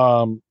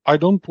 I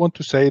don't want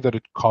to say that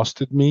it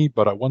costed me,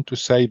 but I want to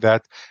say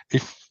that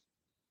if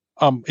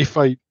if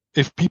I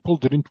if people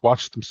didn't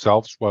watch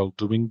themselves while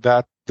doing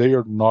that, they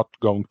are not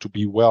going to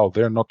be well.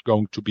 They're not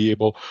going to be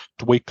able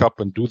to wake up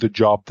and do the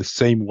job the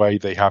same way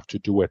they have to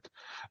do it.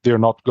 They're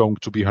not going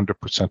to be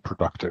 100%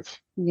 productive.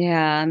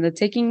 Yeah, and the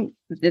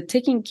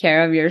taking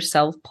care of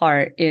yourself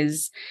part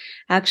is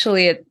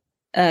actually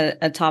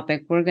a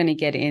topic we're going to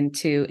get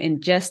into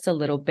in just a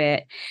little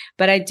bit.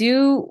 But I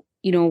do,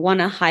 want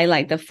to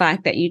highlight the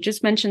fact that you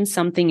just mentioned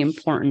something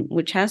important,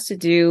 which has to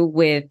do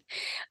with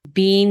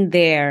being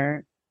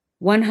there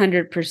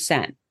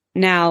 100%.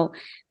 Now,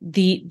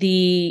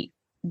 the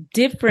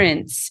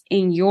difference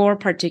in your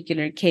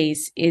particular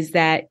case is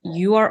that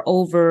you are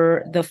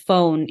over the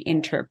phone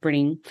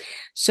interpreting.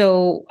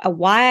 So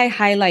why I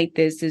highlight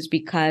this is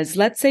because,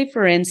 let's say,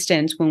 for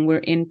instance, when we're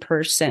in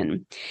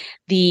person,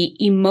 the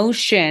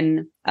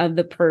emotion of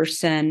the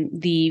person,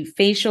 the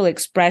facial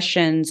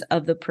expressions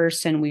of the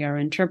person we are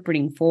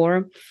interpreting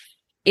for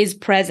is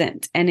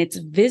present, and it's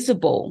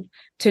visible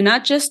to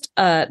not just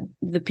the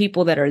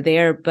people that are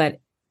there, but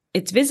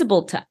it's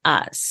visible to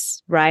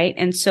us, right?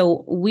 And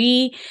so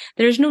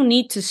there's no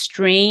need to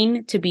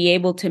strain to be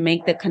able to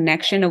make the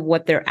connection of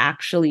what they're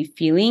actually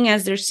feeling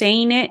as they're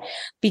saying it,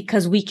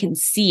 because we can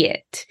see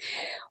it.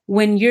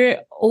 When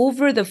you're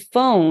over the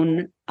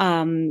phone,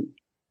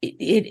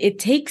 it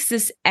takes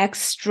this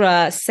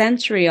extra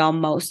sensory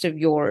almost of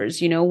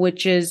yours,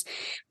 which is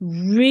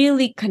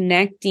really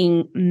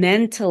connecting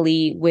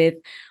mentally with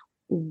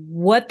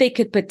what they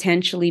could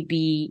potentially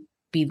be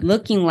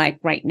looking like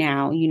right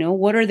now.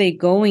 What are they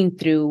going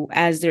through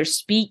as they're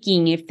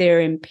speaking? If they're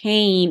in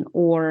pain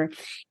or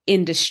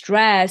in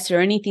distress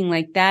or anything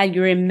like that,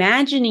 you're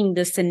imagining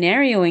the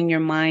scenario in your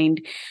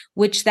mind,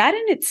 which that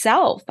in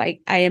itself, I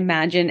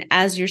imagine,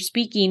 as you're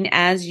speaking,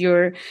 as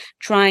you're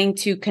trying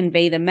to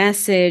convey the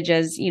message,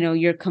 as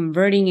you're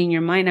converting in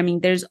your mind. I mean,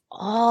 there's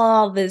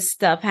all this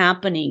stuff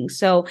happening.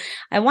 So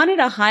I wanted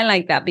to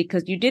highlight that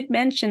because you did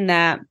mention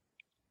that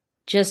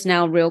just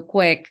now real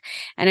quick.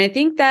 And I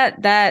think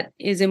that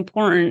is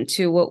important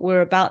to what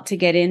we're about to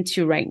get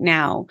into right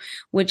now,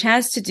 which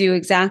has to do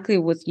exactly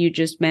with what you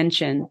just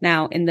mentioned.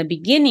 Now, in the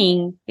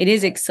beginning, it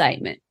is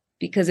excitement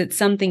because it's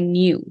something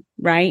new,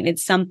 right?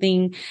 It's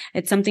something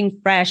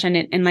fresh.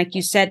 And like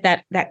you said,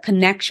 that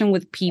connection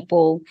with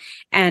people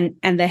and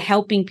the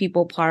helping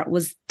people part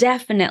was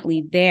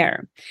definitely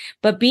there.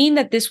 But being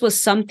that this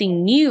was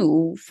something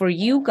new for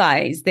you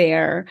guys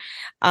there,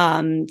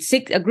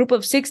 a group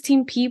of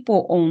 16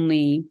 people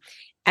only,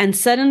 and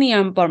suddenly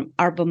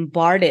are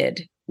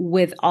bombarded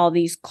with all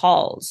these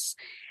calls.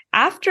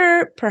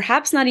 After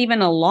perhaps not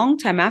even a long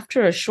time,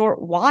 after a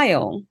short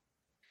while,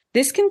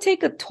 this can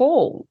take a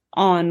toll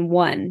on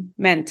one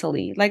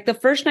mentally. Like the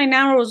first 9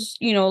 hours,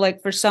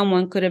 like for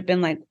someone could have been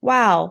like,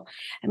 wow,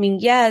 I mean,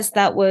 yes,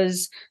 that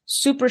was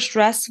super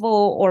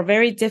stressful or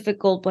very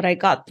difficult, but I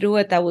got through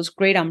it. That was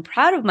great. I'm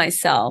proud of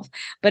myself.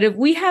 But if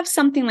we have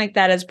something like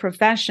that as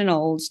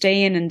professionals,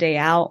 day in and day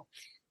out,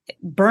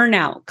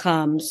 burnout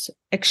comes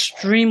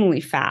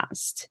extremely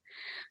fast.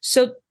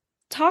 So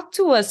talk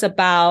to us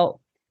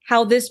about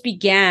how this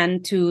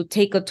began to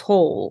take a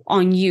toll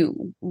on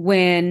you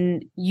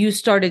when you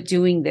started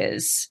doing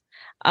this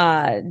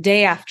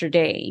day after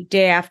day,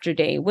 day after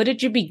day. What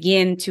did you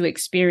begin to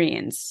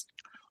experience?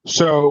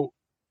 So,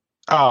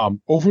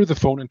 over the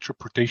phone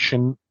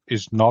interpretation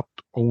is not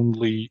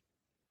only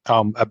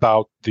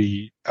about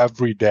the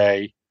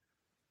everyday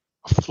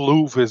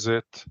flu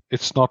visit.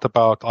 It's not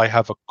about, I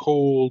have a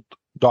cold,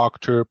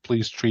 doctor,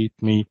 please treat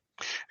me.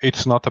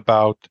 It's not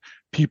about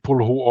people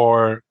who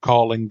are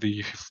calling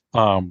the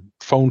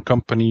phone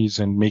companies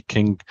and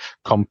making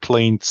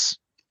complaints.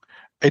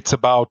 It's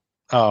about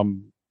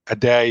a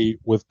day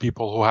with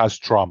people who has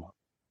trauma.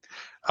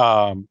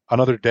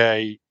 Another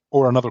day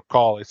or another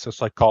call, it's a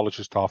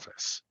psychologist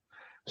office.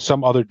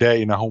 Some other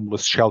day in a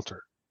homeless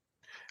shelter.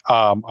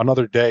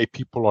 Another day,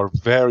 people are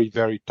very,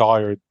 very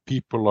tired.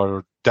 People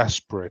are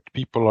desperate.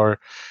 People are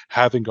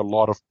having a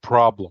lot of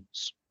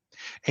problems.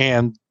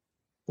 And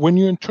when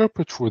you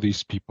interpret for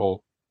these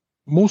people,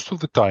 most of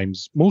the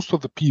times, most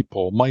of the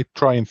people might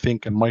try and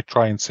think and might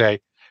try and say,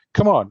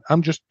 come on,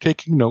 I'm just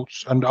taking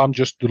notes and I'm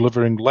just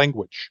delivering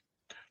language.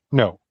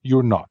 No,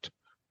 you're not.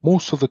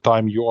 Most of the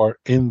time, you are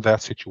in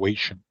that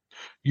situation.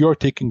 You're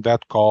taking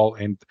that call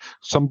and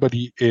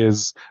somebody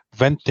is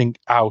venting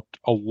out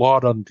a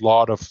lot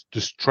of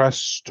distress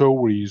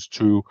stories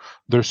to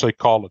their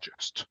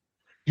psychologist.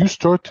 You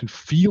start to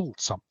feel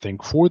something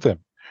for them.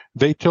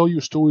 They tell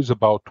you stories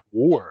about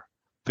war.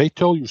 They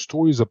tell you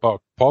stories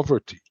about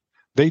poverty.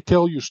 They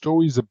tell you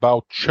stories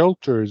about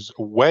shelters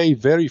away,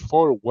 very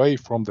far away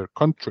from their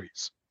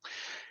countries.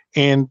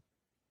 And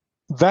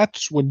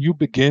that's when you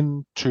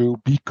begin to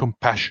be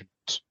compassionate.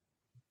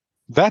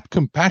 That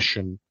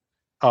compassion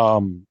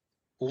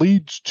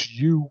leads to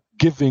you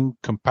giving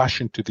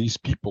compassion to these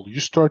people. You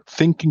start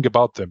thinking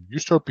about them. You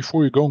start,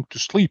 before you're going to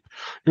sleep,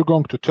 you're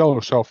going to tell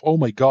yourself, oh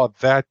my God,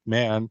 that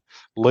man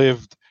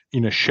lived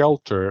in a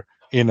shelter,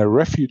 in a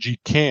refugee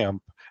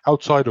camp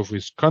outside of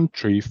his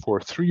country for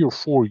 3 or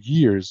 4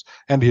 years,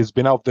 and he's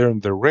been out there in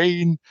the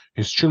rain.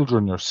 His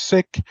children are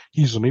sick.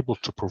 He's unable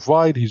to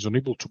provide. He's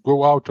unable to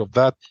go out of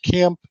that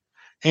camp.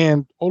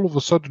 And all of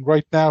a sudden,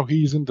 right now,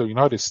 he's in the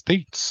United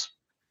States.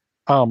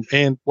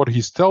 And what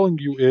he's telling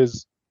you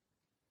is,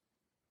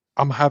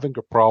 I'm having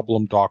a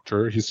problem,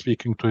 doctor. He's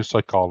speaking to his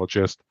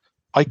psychologist.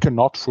 I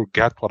cannot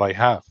forget what I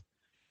have.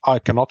 I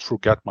cannot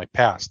forget my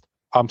past.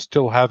 I'm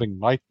still having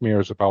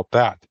nightmares about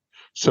that.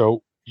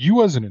 So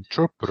you, as an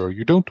interpreter,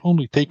 you don't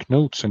only take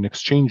notes and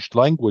exchange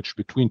language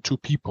between two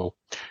people,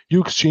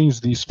 you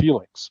exchange these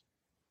feelings.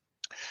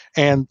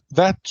 And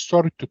that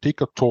started to take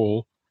a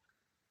toll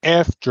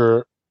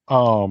after,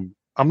 I'm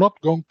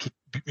not going to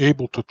be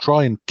able to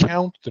try and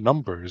count the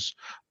numbers,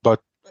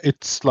 but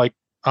it's like,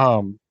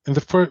 in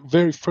the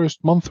very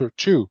first month or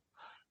two,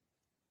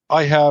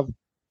 I have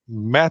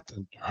met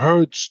and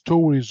heard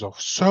stories of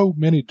so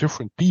many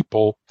different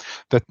people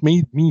that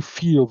made me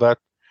feel that,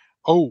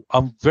 oh,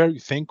 I'm very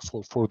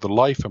thankful for the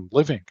life I'm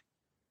living.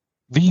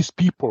 These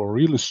people are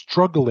really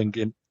struggling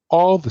in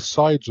all the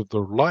sides of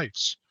their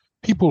lives.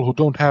 People who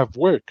don't have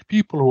work,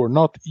 people who are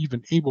not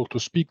even able to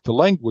speak the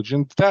language,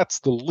 and that's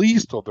the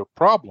least of their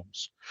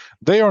problems.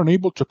 They aren't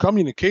able to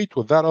communicate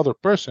with that other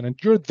person, and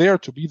you're there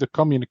to be the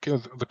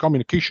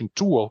communication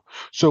tool.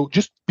 So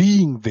just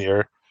being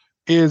there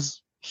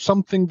is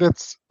something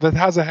that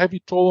has a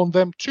heavy toll on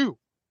them too.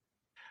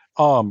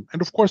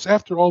 And of course,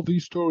 after all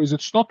these stories,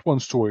 it's not one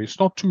story, it's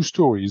not two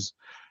stories.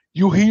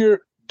 You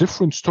hear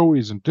different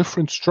stories and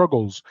different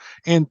struggles,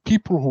 and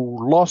people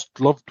who lost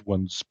loved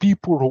ones,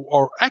 people who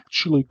are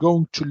actually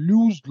going to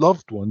lose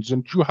loved ones,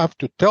 and you have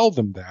to tell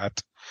them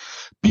that.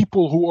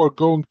 People who are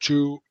going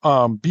to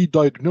be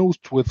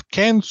diagnosed with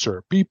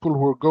cancer, people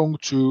who are going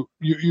to,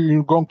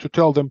 you're going to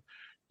tell them,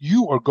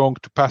 you are going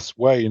to pass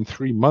away in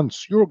 3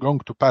 months. You're going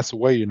to pass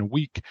away in a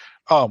week.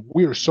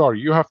 We're sorry.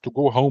 You have to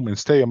go home and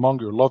stay among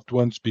your loved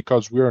ones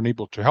because we're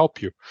unable to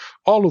help you.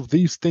 All of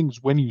these things,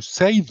 when you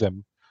say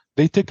them,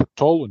 they take a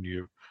toll on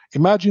you.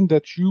 Imagine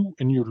that you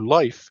in your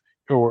life,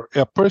 or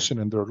a person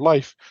in their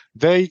life,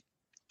 they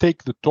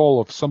take the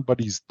toll of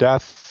somebody's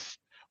death,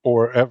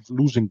 or of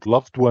losing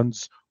loved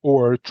ones,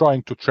 or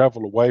trying to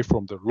travel away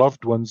from their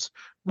loved ones.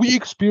 We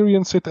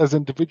experience it as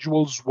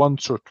individuals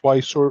once or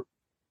twice or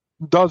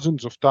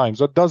dozens of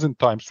times, a dozen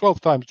times, 12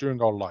 times during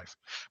our life.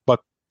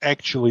 But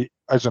actually,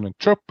 as an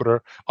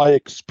interpreter, I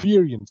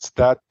experienced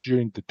that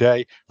during the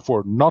day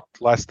for not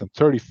less than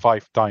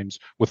 35 times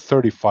with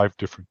 35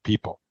 different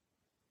people.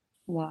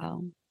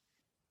 Wow.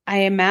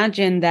 I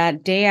imagine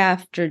that day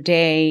after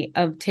day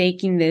of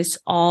taking this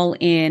all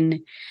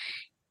in,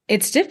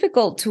 it's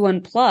difficult to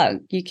unplug.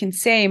 You can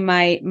say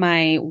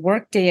my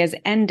workday has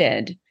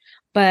ended,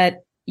 but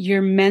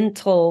your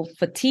mental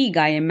fatigue,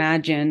 I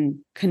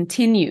imagine,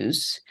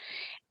 continues.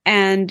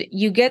 And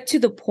you get to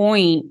the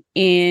point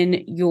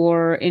in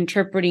your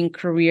interpreting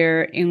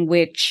career in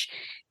which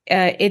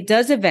it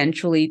does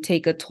eventually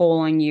take a toll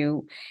on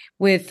you,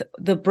 with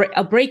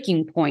a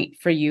breaking point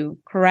for you,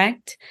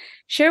 correct?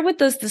 Share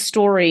with us the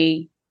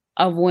story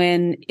of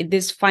when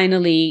this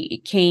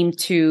finally came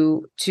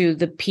to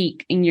the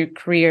peak in your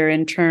career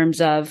in terms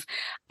of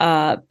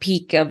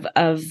peak of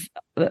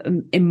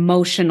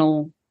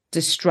emotional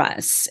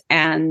distress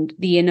and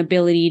the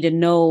inability to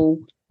know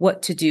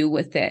what to do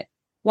with it.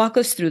 Walk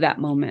us through that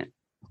moment.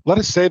 Let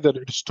us say that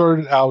it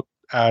started out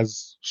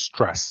as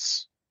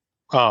stress.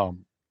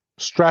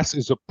 Stress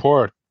is a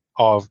part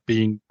of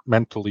being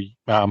mentally,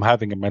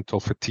 having a mental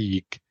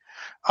fatigue.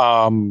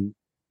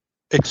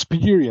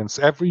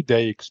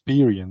 Everyday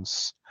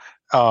experience,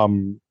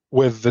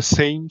 with the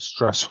same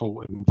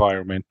stressful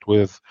environment,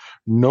 with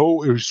no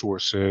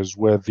resources,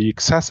 with the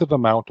excessive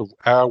amount of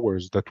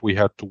hours that we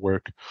had to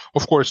work.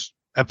 Of course,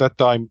 at that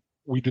time,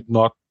 we did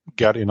not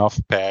get enough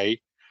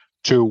pay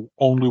to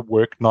only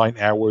work 9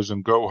 hours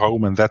and go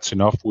home and that's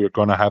enough. We're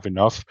going to have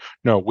enough.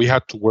 No, we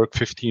had to work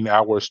 15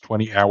 hours,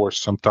 20 hours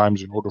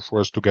sometimes in order for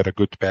us to get a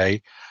good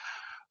pay.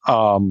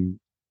 And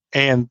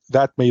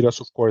that made us,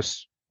 of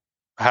course,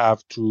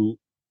 have to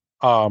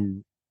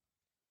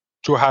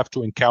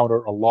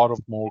encounter a lot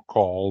of more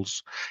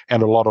calls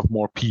and a lot of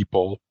more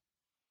people.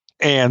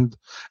 And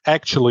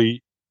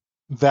actually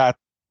that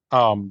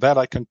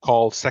I can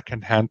call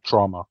secondhand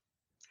trauma.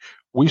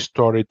 We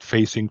started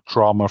facing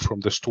trauma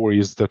from the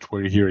stories that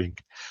we're hearing.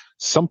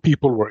 Some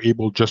people were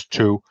able just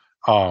to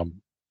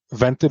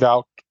vent it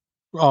out,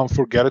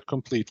 forget it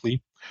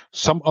completely.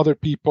 Some other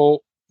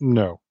people,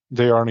 no,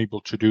 they aren't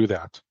able to do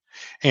that.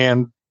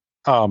 And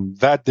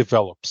that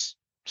develops.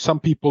 Some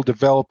people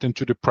developed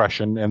into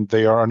depression and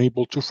they are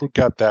unable to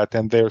forget that.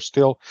 And they're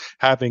still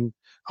having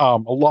a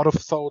lot of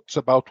thoughts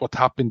about what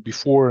happened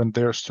before, and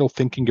they're still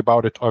thinking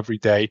about it every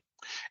day.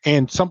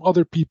 And some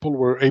other people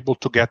were able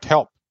to get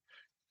help,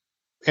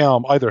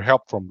 either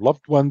help from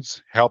loved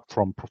ones, help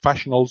from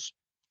professionals.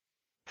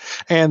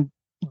 And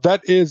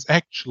that is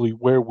actually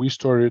where we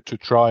started to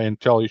try and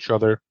tell each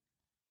other,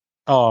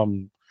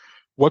 um,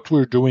 what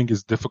we're doing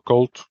is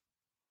difficult.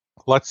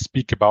 Let's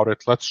speak about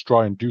it. Let's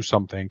try and do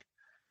something.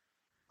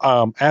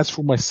 As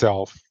for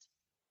myself,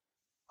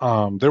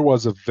 there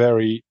was a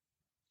very,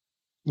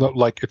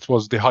 like, it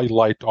was the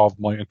highlight of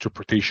my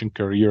interpretation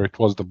career. It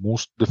was the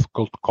most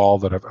difficult call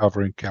that I've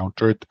ever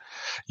encountered.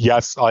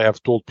 Yes, I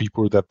have told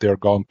people that they're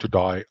going to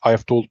die. I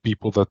have told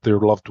people that their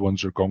loved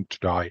ones are going to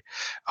die.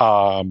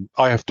 I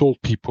have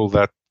told people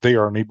that they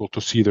are unable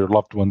to see their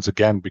loved ones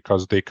again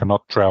because they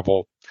cannot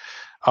travel.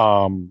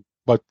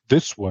 But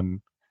this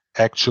one,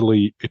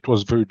 actually, it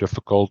was very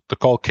difficult. The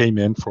call came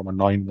in from a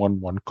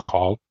 911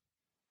 call.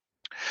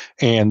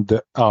 And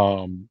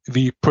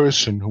the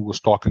person who was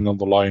talking on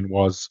the line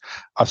was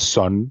a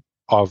son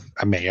of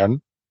a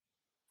man.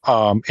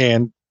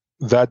 And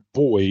that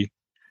boy,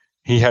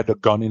 he had a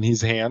gun in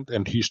his hand,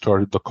 and he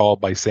started the call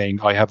by saying,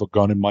 I have a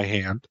gun in my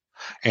hand,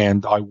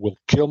 and I will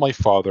kill my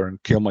father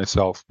and kill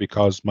myself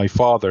because my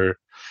father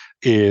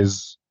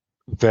is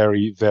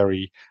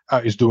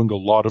is doing a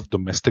lot of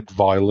domestic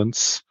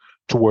violence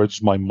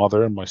towards my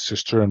mother and my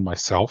sister and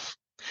myself.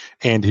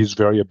 And he's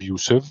very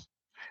abusive.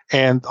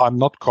 And I'm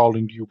not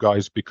calling you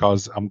guys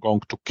because I'm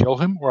going to kill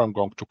him or I'm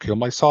going to kill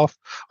myself.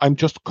 I'm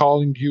just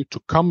calling you to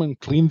come and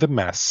clean the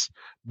mess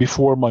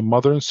before my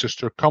mother and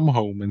sister come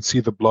home and see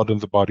the blood and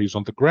the bodies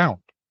on the ground.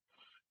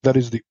 That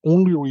is the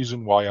only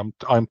reason why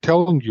I'm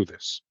telling you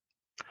this.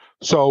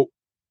 So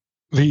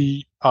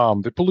the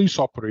police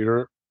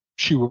operator,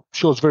 she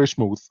was very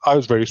smooth. I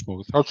was very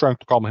smooth. I was trying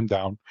to calm him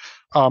down.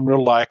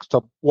 Relaxed.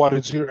 What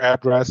is your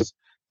address?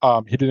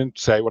 He didn't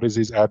say what is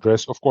his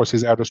address. Of course,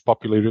 his address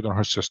populated on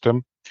her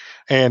system.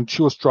 And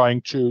she was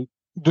trying to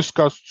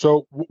discuss,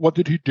 so what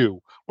did he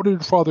do? What did your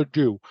father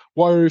do?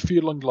 Why are you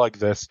feeling like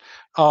this?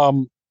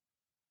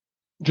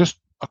 Just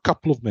a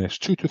couple of minutes,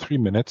 2 to 3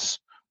 minutes,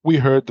 we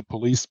heard the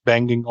police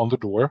banging on the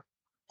door.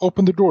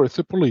 Open the door, it's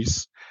the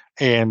police.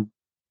 And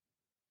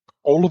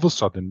all of a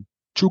sudden,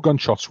 2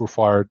 gunshots were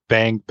fired.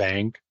 Bang,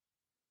 bang.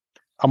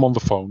 I'm on the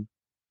phone.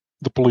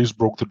 The police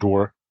broke the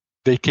door.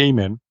 They came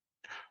in.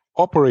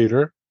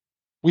 Operator,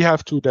 we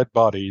have 2 dead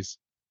bodies.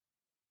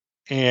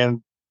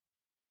 And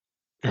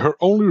her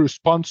only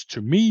response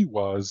to me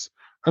was,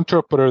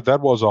 interpreter,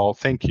 that was all.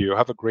 Thank you.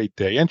 Have a great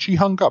day. And she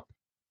hung up.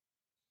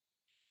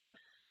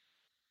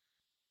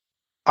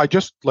 I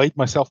just laid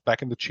myself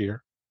back in the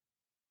chair.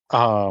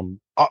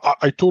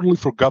 I totally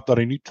forgot that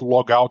I need to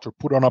log out or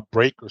put on a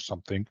break or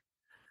something.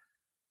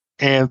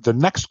 And the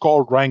next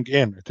call rang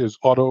in. It is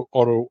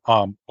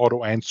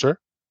auto answer.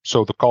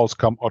 So the calls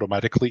come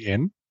automatically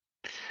in.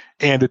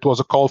 And it was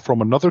a call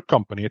from another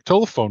company, a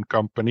telephone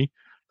company,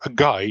 a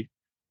guy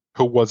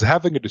who was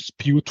having a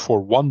dispute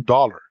for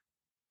 $1.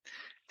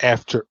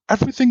 After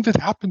everything that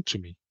happened to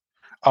me,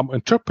 I'm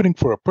interpreting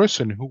for a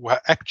person who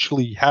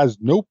actually has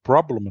no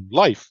problem in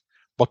life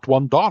but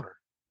 $1.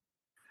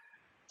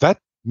 That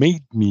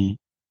made me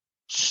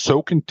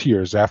soak in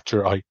tears.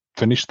 After I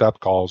finished that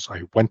calls,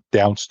 I went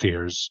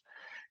downstairs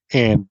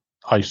and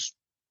I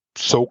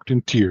soaked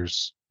in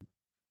tears.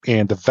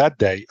 And that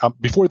day,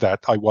 before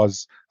that, I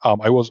was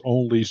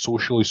only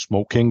socially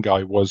smoking.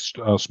 I was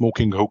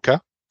smoking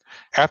hookah.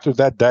 After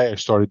that day, I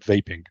started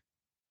vaping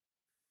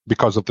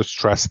because of the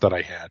stress that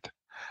I had.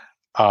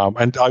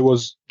 And I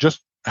was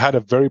just had a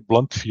very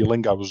blunt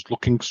feeling. I was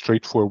looking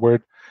straight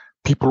forward.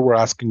 People were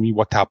asking me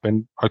what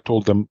happened. I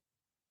told them,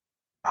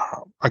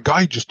 a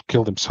guy just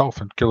killed himself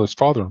and killed his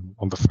father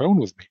on the phone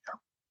with me.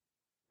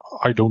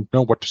 I don't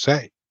know what to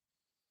say.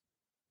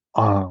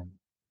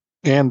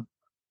 And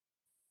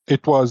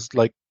it was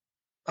like,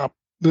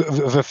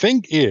 the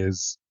thing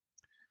is,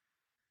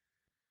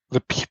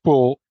 the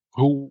people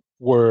who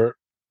were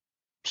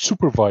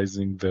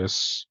supervising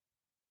this,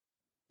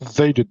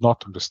 they did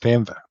not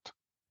understand that.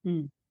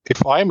 Mm.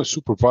 If I'm a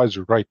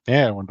supervisor right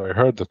now and I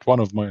heard that one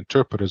of my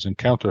interpreters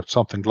encountered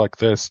something like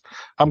this,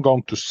 I'm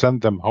going to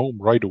send them home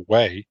right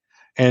away,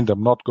 and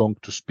I'm not going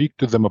to speak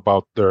to them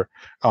about their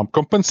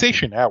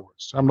compensation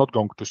hours. I'm not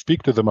going to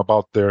speak to them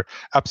about their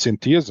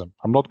absenteeism.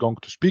 I'm not going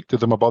to speak to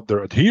them about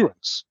their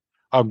adherence.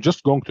 I'm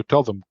just going to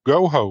tell them,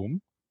 go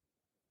home,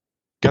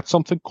 get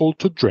something cold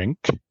to drink,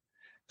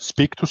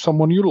 speak to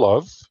someone you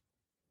love,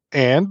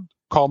 and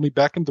call me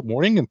back in the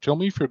morning and tell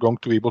me if you're going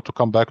to be able to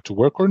come back to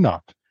work or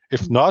not.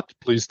 If not,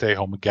 please stay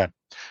home again.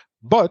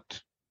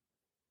 But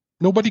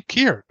nobody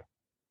cared.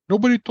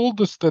 Nobody told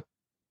us that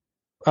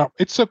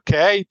it's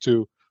okay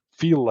to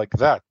feel like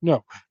that.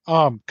 No.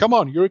 Come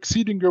on, you're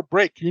exceeding your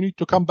break. You need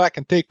to come back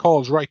and take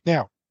calls right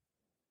now.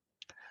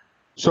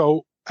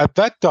 So at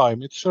that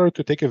time, it started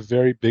to take a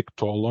very big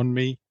toll on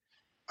me.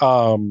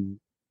 A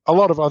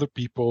lot of other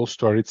people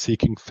started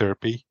seeking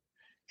therapy.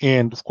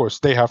 And of course,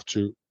 they have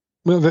to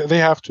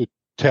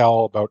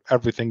tell about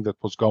everything that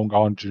was going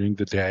on during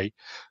the day.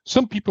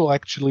 Some people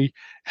actually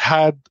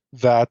had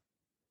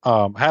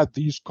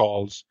these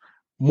calls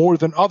more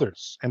than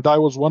others. And I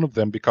was one of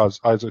them because,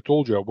 as I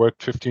told you, I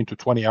worked 15 to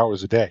 20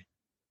 hours a day.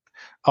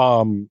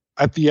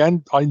 At the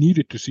end, I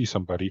needed to see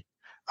somebody.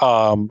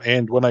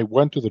 And when I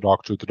went to the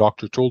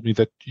doctor told me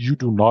that you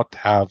do not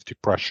have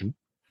depression.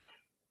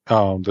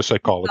 The Thought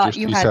psychologist,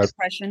 you he had said,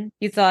 depression.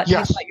 You thought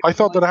yes, you I were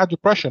thought that going. I had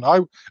depression.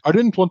 I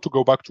didn't want to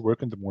go back to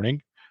work in the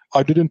morning.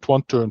 I didn't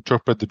want to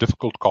interpret the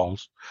difficult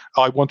calls.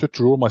 I wanted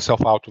to rule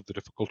myself out of the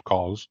difficult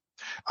calls.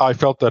 I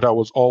felt that I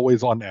was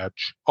always on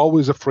edge,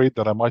 always afraid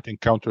that I might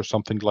encounter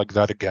something like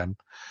that again.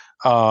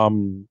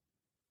 Um,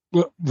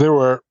 there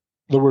were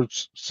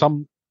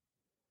some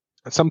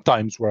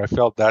times where I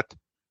felt that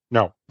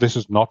no, this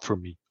is not for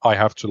me. I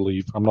have to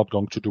leave. I'm not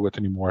going to do it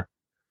anymore.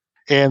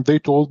 And they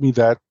told me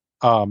that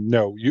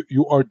no,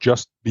 you are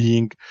just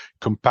being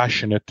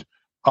compassionate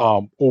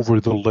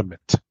over the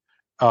limit.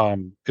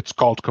 It's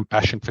called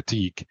compassion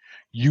fatigue.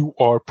 You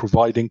are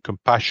providing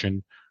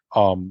compassion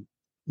for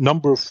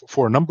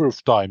a number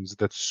of times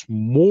that's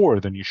more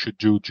than you should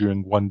do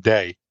during one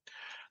day.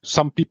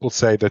 Some people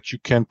say that you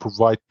can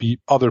provide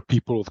other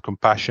people with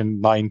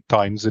compassion 9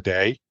 times a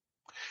day,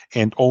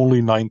 and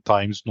only 9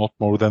 times, not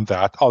more than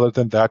that. Other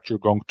than that, you're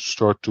going to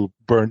start to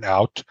burn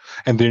out,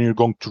 and then you're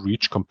going to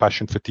reach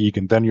compassion fatigue,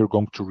 and then you're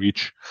going to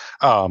reach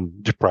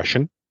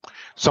depression.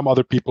 Some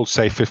other people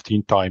say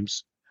 15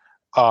 times.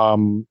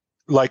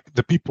 Like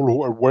the people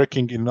who are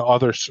working in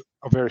other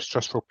very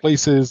stressful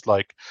places,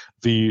 like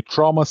the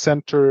trauma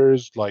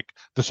centers, like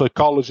the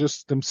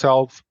psychologists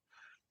themselves,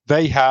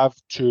 they have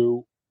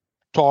to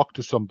talk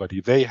to somebody.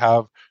 They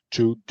have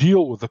to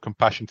deal with the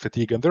compassion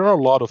fatigue. And there are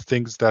a lot of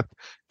things that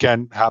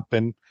can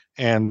happen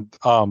and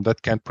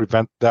that can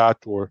prevent that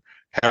or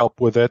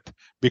help with it,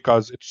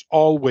 because it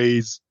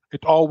always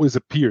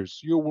appears.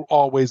 You will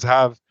always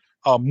have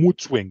mood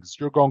swings.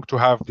 You're going to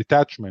have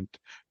detachment.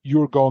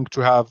 You're going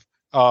to have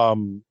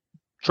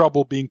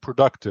trouble being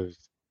productive,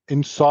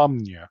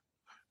 insomnia,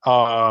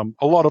 a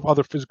lot of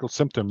other physical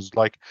symptoms.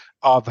 Like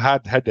I've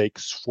had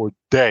headaches for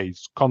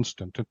days,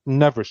 constant. It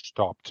never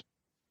stopped.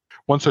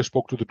 Once I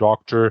spoke to the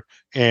doctor,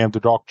 and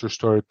the doctor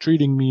started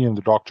treating me, and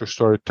the doctor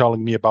started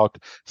telling me about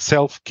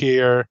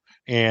self-care,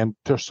 and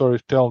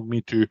started telling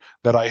me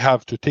that I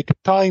have to take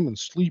time and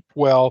sleep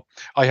well.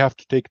 I have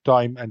to take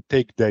time and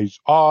take days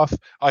off.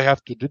 I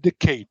have to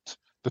dedicate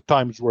the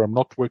times where I'm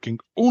not working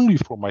only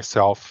for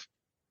myself.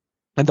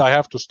 And I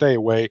have to stay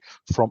away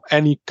from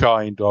any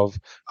kind of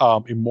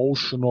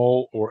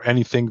emotional or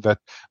anything that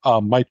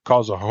might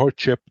cause a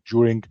hardship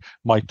during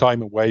my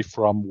time away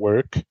from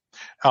work.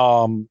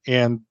 And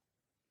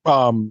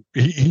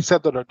he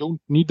said that I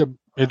don't need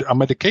a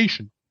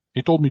medication.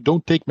 He told me,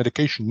 don't take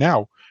medication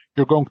now.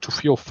 You're going to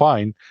feel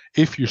fine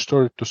if you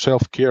started to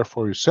self-care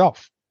for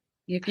yourself.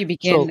 If you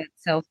begin So that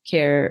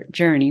self-care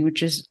journey,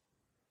 which is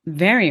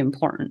very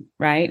important,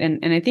 right?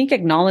 And I think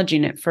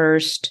acknowledging it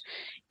first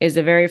is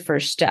the very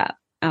first step.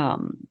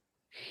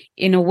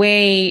 In a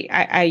way,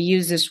 I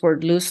use this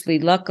word loosely,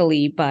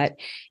 luckily, but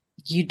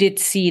you did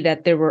see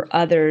that there were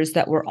others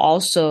that were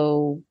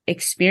also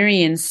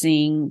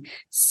experiencing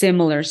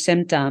similar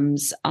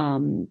symptoms,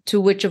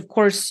 to which, of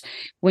course,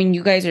 when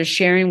you guys are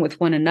sharing with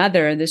one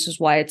another, this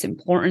is why it's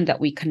important that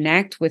we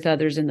connect with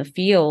others in the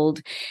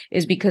field,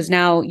 is because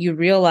now you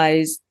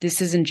realize this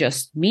isn't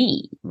just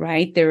me,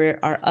 right? There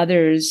are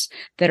others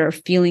that are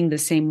feeling the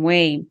same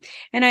way.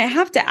 And I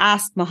have to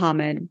ask,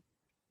 Mohammed,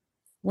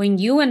 when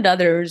you and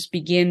others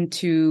begin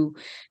to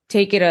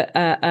take it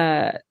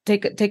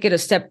a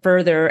step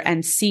further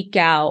and seek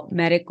out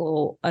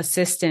medical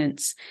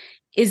assistance,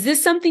 is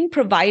this something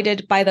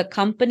provided by the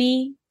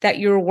company that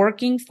you're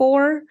working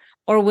for,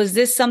 or was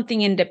this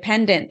something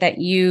independent that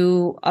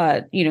you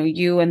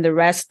and the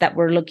rest that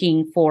were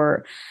looking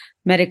for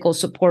medical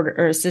support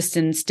or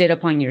assistance did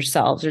upon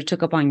yourselves or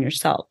took upon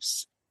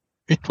yourselves?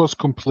 it was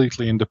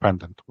completely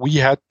independent. We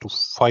had to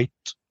fight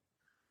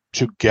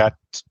to get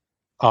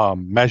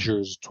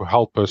measures to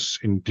help us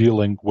in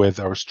dealing with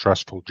our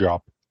stressful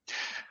job.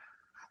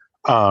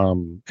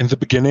 In the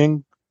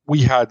beginning,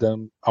 we had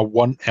a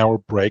 1 hour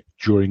break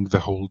during the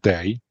whole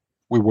day.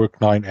 We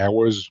worked 9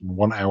 hours,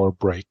 1 hour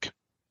break.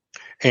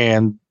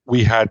 And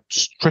we had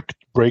strict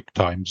break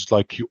times,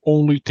 like you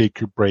only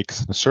take your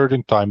breaks in a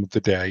certain time of the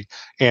day.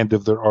 And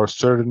if there are a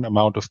certain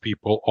amount of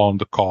people on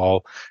the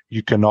call,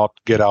 you cannot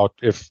get out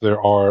if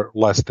there are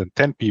less than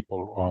 10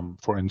 people,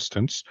 for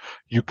instance.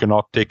 You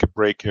cannot take a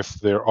break if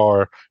there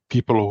are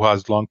people who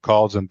has long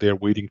calls and they're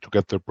waiting to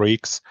get their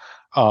breaks.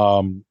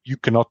 You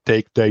cannot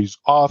take days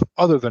off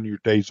other than your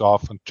days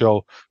off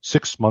until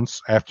 6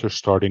 months after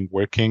starting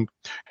working.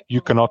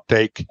 You cannot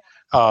take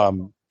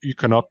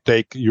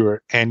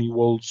your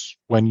annuals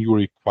when you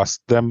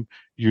request them.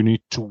 You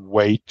need to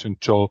wait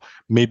until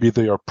maybe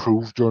they are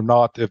approved or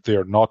not. If they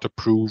are not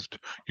approved,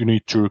 you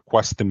need to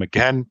request them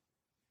again.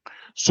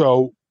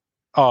 So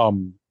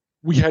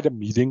we had a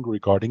meeting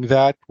regarding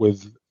that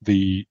with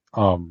the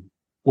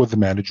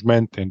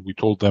management, and we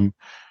told them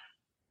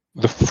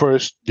the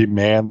first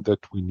demand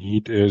that we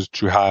need is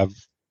to have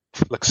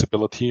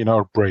flexibility in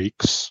our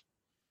breaks,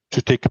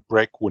 to take a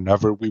break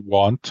whenever we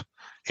want,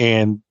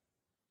 and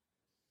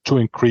to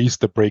increase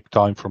the break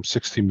time from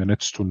 60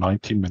 minutes to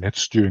 90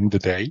 minutes during the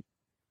day.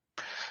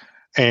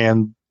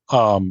 And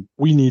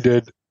we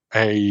needed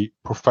a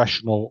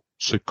professional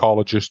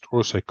psychologist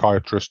or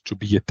psychiatrist to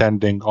be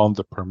attending on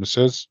the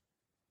premises.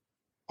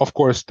 Of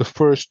course, the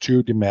first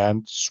two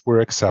demands were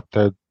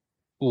accepted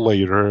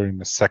later in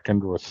a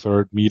second or a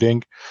third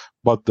meeting,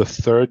 but the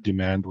third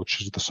demand,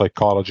 which is the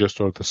psychologist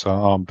or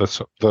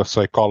the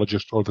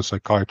psychologist or the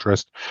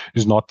psychiatrist,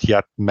 is not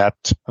yet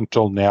met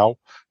until now.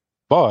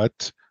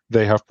 But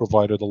they have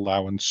provided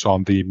allowance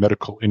on the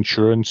medical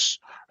insurance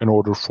in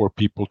order for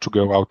people to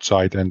go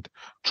outside and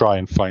try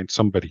and find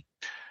somebody.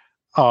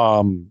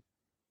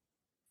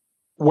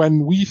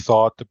 When we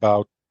thought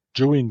about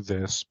doing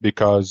this,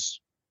 because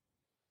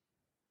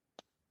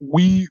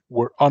we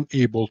were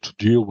unable to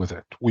deal with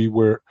it, we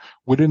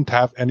didn't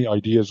have any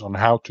ideas on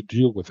how to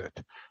deal with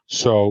it.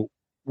 So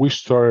we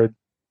started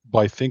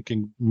by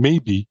thinking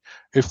maybe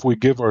if we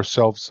give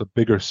ourselves a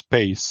bigger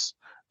space,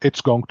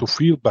 it's going to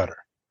feel better.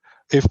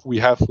 If we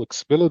have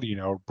flexibility in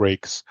our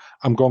breaks,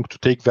 I'm going to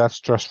take that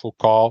stressful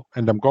call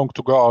and I'm going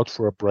to go out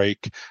for a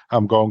break.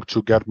 I'm going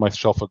to get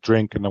myself a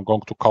drink and I'm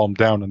going to calm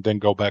down and then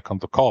go back on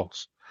the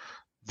calls.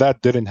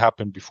 That didn't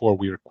happen before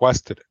we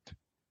requested it.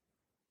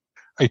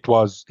 It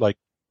was like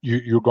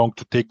you're going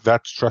to take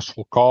that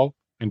stressful call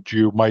and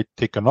you might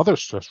take another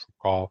stressful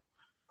call,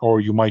 or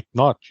you might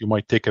not. You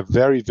might take a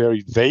very,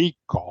 very vague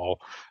call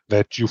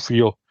that you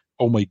feel,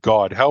 oh my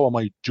God, how am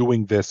I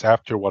doing this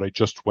after what I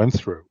just went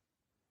through?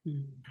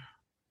 Mm.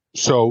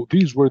 So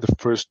these were the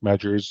first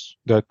measures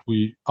that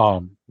we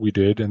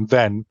did, and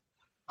then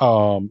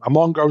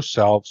among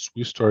ourselves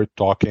we started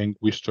talking.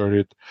 We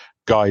started,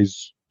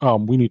 guys,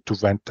 we need to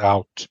vent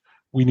out.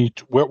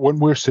 When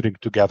we're sitting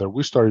together,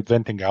 we started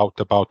venting out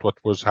about what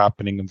was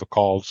happening in the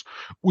calls.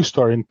 We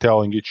started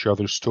telling each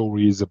other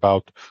stories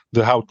about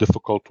how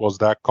difficult was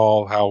that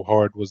call, how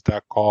hard was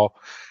that call,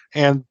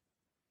 and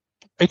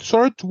it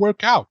started to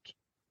work out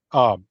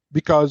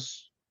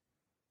because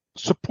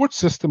support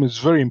system is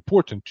very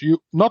important.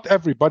 Not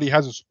everybody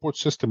has a support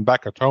system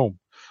back at home.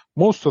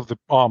 Most of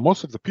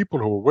the people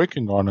who were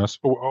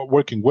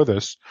working with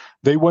us,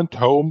 they went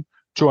home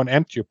to an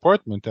empty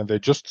apartment and they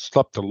just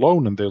slept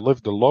alone and they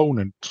lived alone.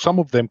 And some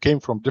of them came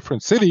from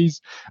different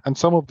cities and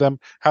some of them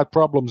had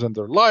problems in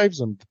their lives.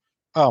 And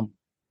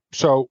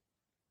so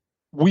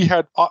we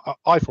had,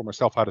 I for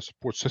myself had a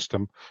support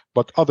system,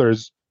 but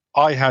others,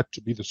 I had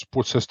to be the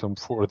support system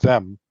for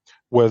them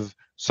with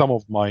some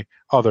of my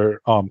other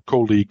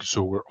colleagues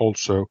who were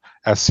also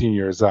as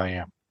senior as I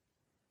am.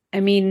 I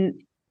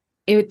mean,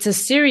 it's a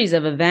series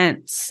of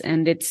events,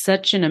 and it's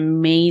such an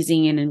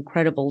amazing and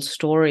incredible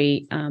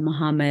story,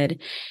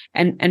 Mohammed.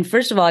 And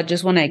first of all, I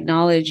just want to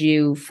acknowledge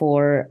you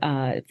for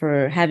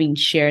having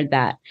shared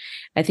that.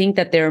 I think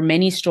that there are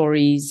many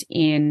stories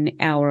in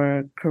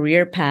our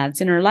career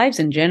paths, in our lives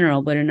in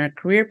general, but in our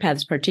career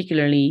paths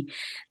particularly,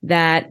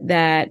 that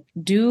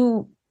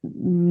do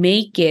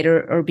make it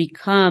or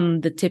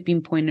become the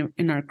tipping point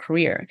in our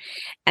career.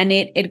 And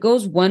it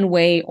goes one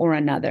way or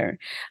another.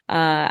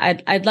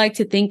 I'd like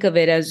to think of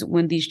it as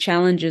when these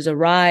challenges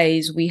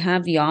arise, we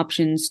have the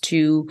options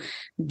to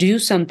do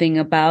something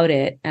about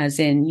it, as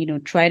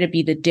in, try to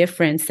be the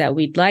difference that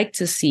we'd like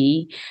to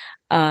see.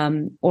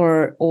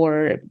 Or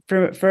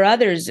for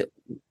others,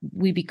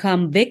 we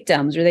become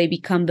victims, or they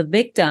become the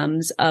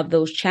victims of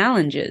those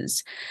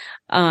challenges.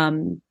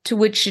 To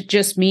which it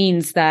just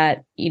means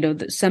that,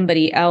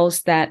 somebody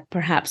else that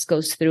perhaps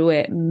goes through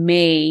it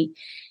may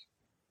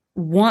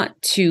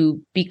want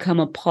to become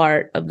a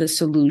part of the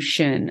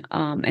solution,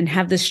 and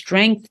have the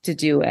strength to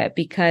do it,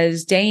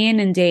 because day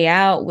in and day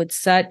out with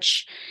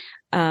such,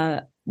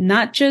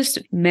 not just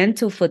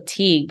mental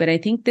fatigue, but I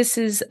think this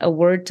is a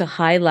word to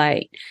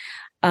highlight,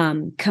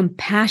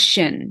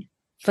 compassion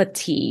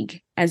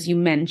fatigue, as you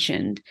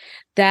mentioned,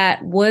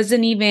 that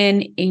wasn't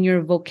even in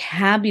your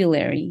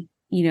vocabulary,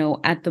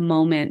 at the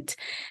moment.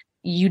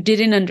 You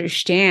didn't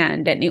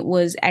understand, and it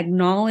was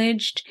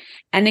acknowledged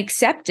and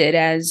accepted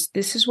as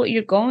this is what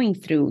you're going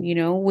through,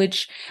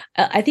 which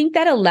I think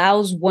that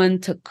allows one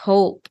to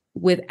cope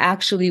with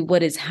actually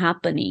what is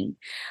happening.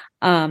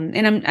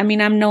 And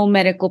I'm no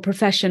medical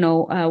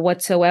professional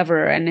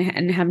whatsoever,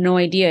 and have no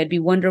idea. It'd be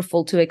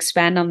wonderful to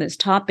expand on this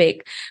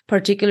topic,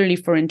 particularly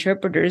for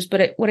interpreters.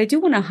 But what I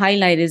do want to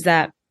highlight is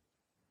that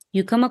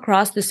you come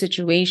across the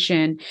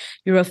situation,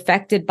 you're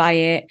affected by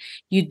it,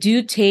 you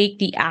do take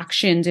the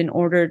actions in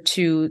order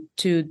to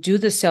do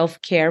the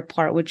self-care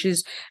part, which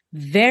is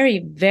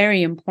very,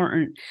 very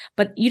important.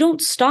 But you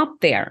don't stop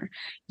there.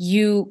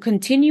 You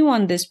continue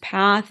on this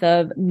path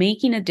of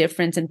making a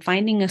difference and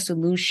finding a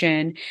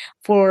solution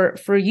for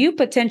you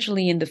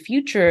potentially in the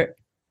future,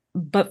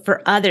 but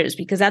for others,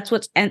 because that's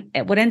what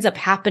ends up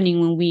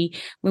happening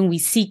when we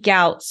seek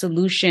out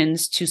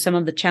solutions to some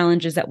of the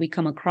challenges that we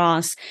come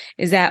across,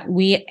 is that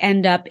we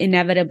end up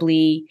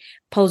inevitably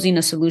posing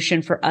a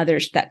solution for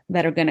others that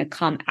are going to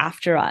come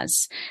after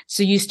us.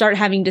 So you start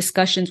having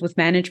discussions with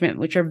management,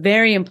 which are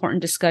very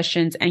important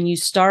discussions, and you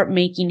start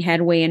making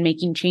headway and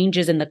making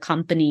changes in the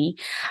company,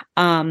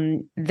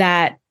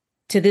 that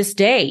to this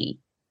day,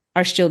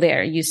 are still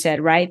there, you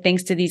said, right?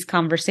 Thanks to these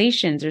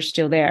conversations are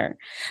still there.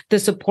 The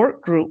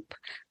support group,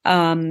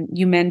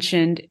 you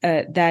mentioned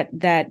that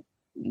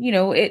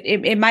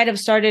it might have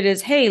started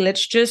as, hey,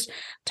 let's just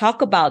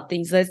talk about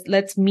things.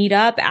 Let's meet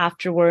up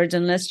afterwards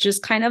and let's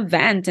just kind of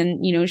vent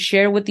and,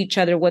 share with each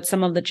other what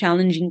some of the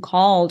challenging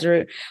calls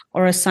or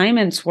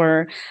assignments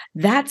were.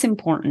 That's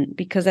important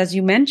because, as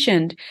you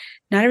mentioned,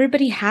 not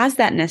everybody has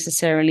that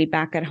necessarily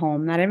back at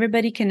home. Not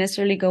everybody can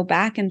necessarily go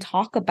back and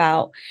talk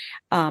about,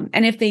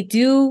 and if they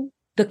do,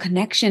 the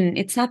connection,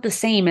 it's not the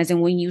same as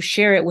in when you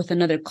share it with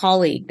another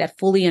colleague that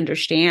fully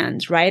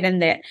understands, right?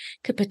 And that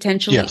could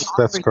potentially. Yes,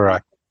 that's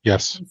correct.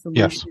 Yes.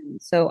 Yes.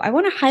 So I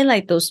want to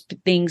highlight those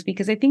things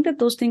because I think that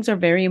those things are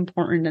very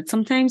important, that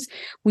sometimes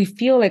we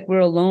feel like we're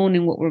alone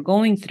in what we're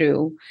going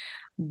through.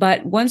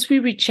 But once we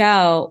reach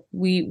out,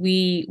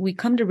 we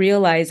come to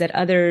realize that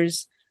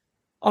others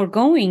are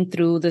going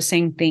through the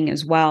same thing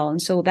as well.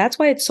 And so that's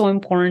why it's so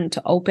important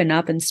to open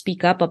up and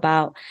speak up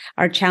about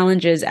our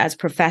challenges as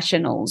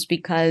professionals,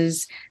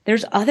 because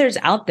there's others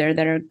out there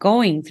that are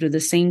going through the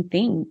same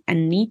thing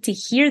and need to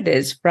hear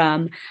this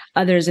from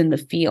others in the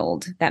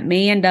field that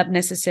may end up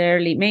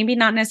maybe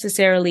not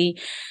necessarily,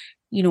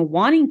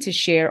 wanting to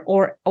share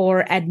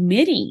or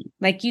admitting,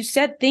 like you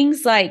said,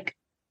 things like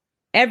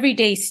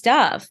everyday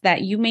stuff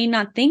that you may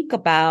not think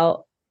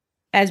about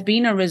as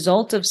being a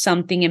result of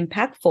something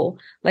impactful,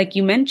 like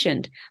you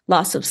mentioned,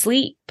 loss of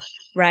sleep,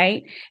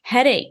 right?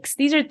 Headaches.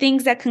 These are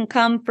things that can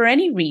come for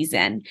any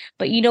reason,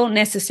 but you don't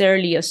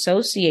necessarily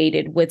associate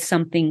it with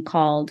something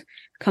called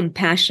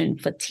compassion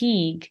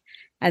fatigue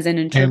as an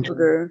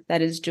interpreter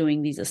that is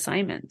doing these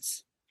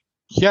assignments.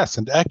 Yes,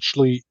 and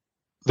actually,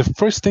 the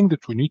first thing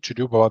that we need to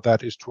do about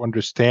that is to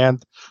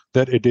understand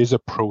that it is a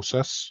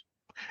process.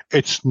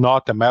 It's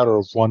not a matter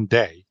of one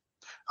day.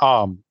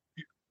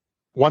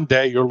 One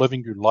day you're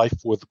living your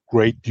life with a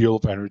great deal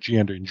of energy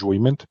and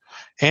enjoyment,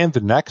 and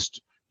the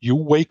next you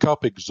wake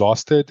up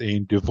exhausted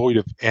and devoid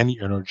of any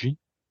energy.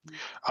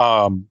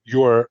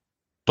 You're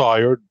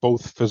tired,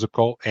 both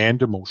physical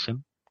and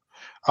emotion.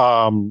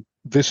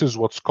 This is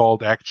what's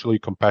called actually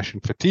compassion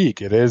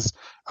fatigue. It is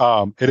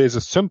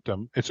a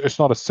symptom. It's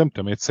not a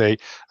symptom. It's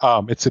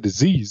a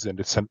disease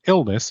and it's an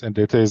illness, and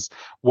it is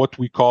what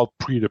we call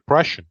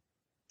pre-depression,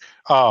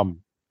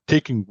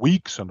 taking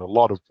weeks and a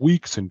lot of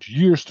weeks and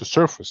years to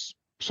surface.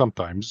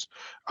 Sometimes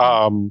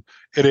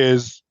it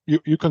is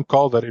you can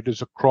call that it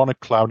is a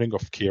chronic clouding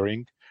of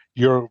caring.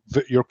 You're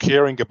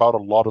caring about a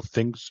lot of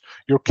things.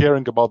 You're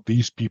caring about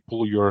these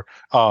people you're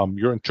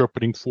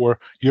interpreting for.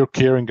 You're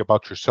caring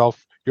about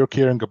yourself. You're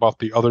caring about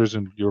the others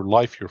in your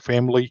life, your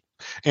family,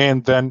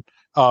 and then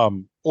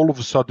all of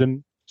a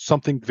sudden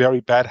something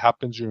very bad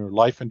happens in your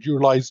life and you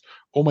realize,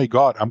 oh my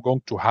God, I'm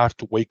going to have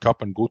to wake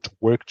up and go to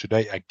work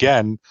today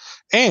again.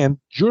 And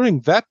during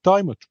that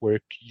time at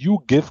work, you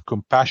give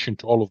compassion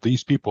to all of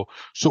these people.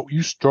 So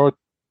you start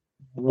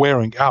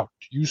wearing out.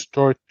 You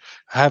start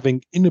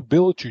having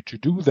inability to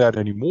do that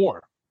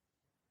anymore.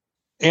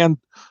 And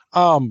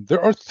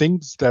there are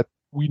things that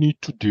we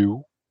need to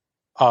do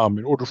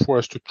in order for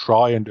us to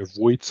try and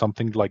avoid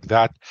something like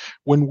that.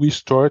 When we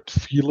start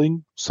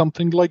feeling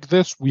something like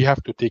this, we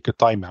have to take a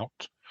time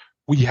out.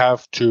 We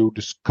have to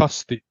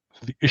discuss the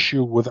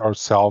issue with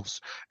ourselves.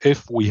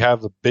 If we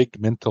have a big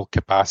mental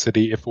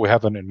capacity, if we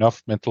have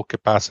enough mental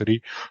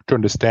capacity to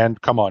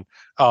understand, come on,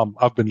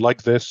 I've been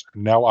like this,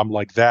 now I'm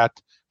like that.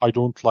 I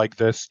don't like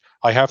this.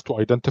 I have to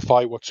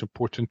identify what's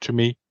important to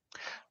me.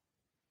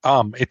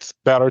 It's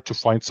better to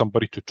find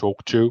somebody to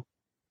talk to,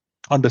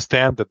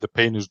 understand that the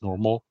pain is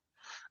normal,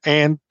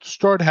 and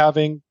start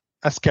having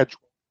a schedule,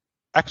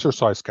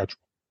 exercise schedule,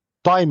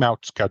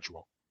 timeout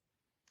schedule,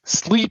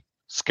 sleep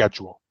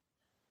schedule,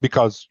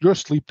 because you're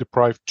sleep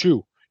deprived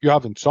too. You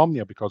have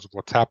insomnia because of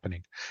what's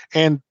happening.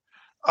 And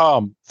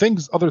other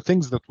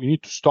things that we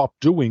need to stop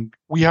doing,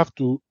 we have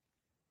to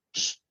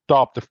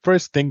stop the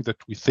first thing that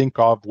we think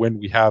of when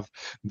we have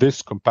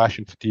this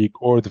compassion fatigue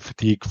or the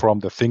fatigue from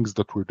the things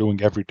that we're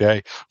doing every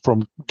day,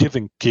 from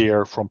giving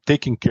care, from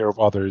taking care of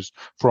others,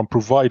 from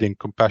providing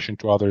compassion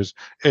to others,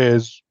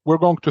 is we're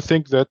going to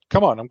think that,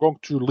 come on, I'm going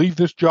to leave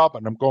this job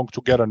and I'm going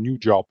to get a new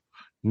job.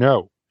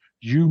 No,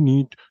 you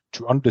need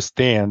to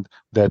understand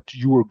that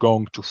you are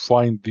going to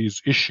find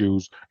these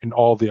issues in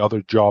all the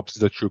other jobs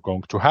that you're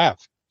going to have.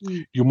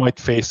 You might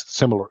face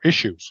similar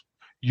issues.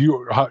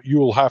 You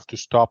will have to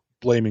stop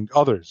blaming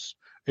others.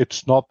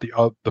 It's not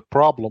the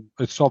problem.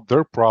 It's not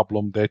their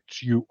problem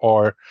that you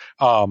are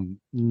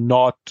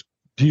not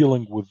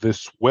dealing with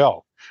this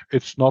well.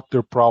 It's not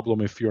their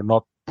problem if you're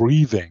not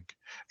breathing.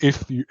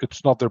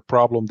 It's not their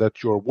problem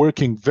that you're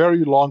working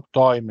very long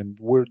time and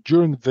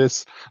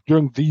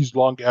during these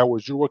long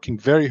hours, you're working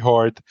very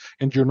hard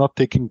and you're not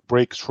taking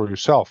breaks for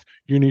yourself.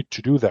 You need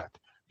to do that.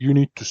 You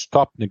need to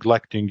stop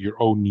neglecting your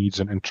own needs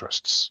and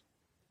interests.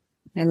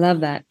 I love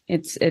that.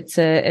 It's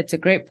a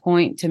great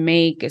point to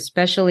make,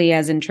 especially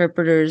as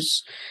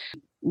interpreters.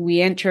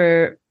 We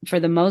enter, for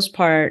the most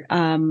part,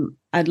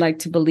 I'd like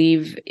to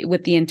believe,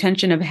 with the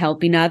intention of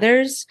helping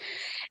others.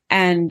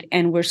 And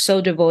we're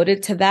so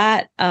devoted to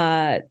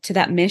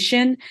that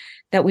mission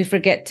that we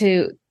forget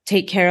to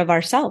take care of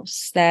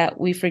ourselves, that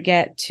we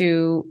forget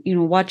to,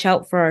 watch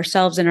out for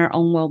ourselves and our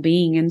own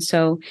well-being. And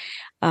so,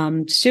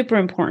 super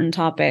important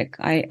topic.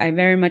 I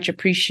very much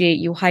appreciate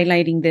you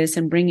highlighting this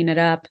and bringing it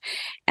up.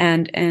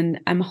 And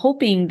I'm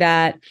hoping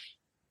that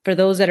for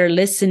those that are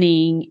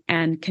listening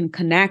and can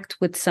connect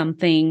with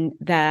something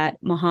that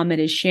Mohammed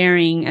is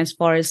sharing as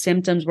far as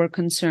symptoms were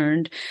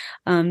concerned,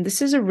 this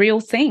is a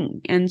real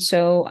thing. And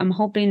so I'm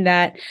hoping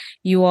that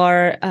you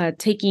are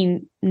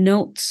taking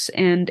notes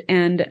and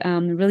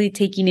really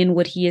taking in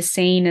what he is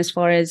saying as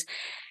far as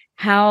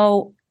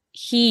how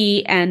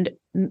he and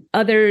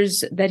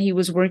others that he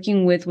was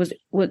working with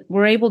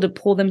were able to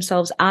pull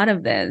themselves out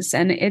of this.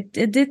 And it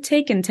did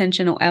take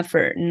intentional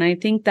effort. And I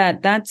think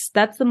that that's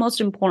the most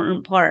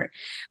important part.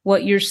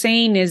 What you're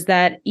saying is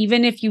that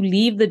even if you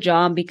leave the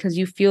job because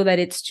you feel that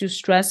it's too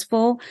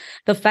stressful,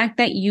 the fact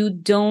that you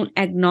don't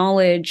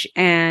acknowledge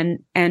and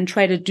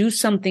try to do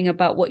something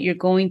about what you're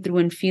going through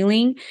and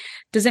feeling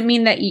doesn't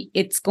mean that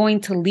it's going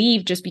to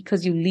leave just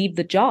because you leave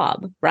the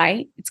job,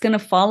 right? It's going to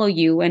follow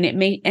you, and it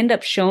may end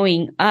up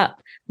showing up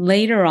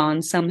later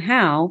on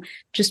somehow,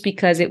 just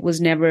because it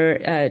was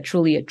never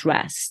truly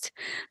addressed.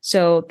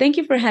 So thank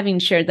you for having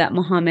shared that,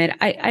 Mohammed.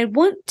 I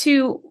want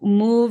to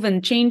move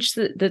and change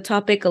the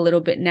topic a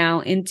little bit now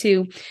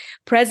into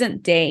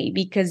present day,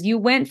 because you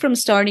went from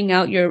starting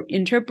out your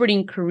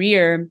interpreting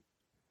career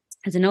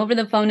as an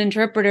over-the-phone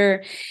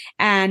interpreter,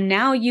 and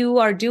now you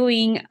are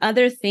doing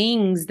other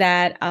things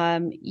that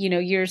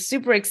you're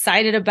super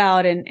excited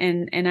about,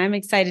 and I'm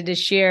excited to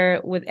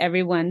share with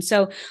everyone.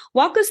 So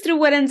walk us through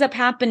what ends up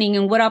happening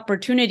and what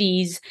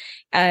opportunities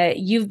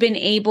you've been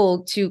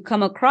able to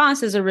come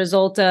across as a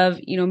result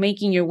of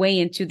making your way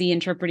into the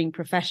interpreting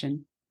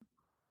profession.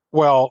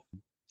 Well,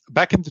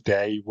 back in the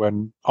day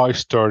when I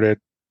started,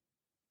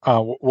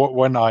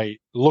 when I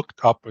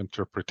looked up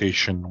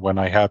interpretation, when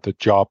I had the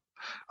job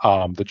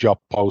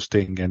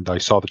posting, and I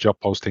saw the job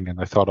posting and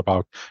I thought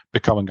about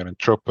becoming an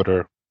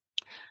interpreter.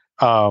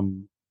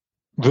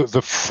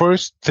 The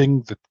first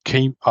thing that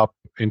came up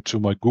into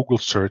my Google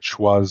search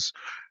was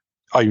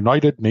a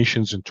United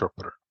Nations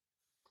interpreter.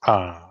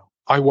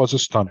 I was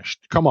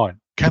astonished. Come on,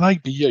 can I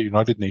be a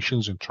United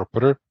Nations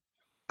interpreter?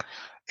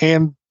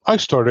 And I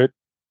started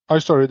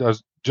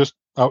as just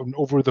an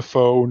over the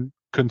phone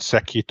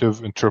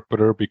consecutive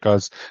interpreter,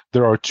 because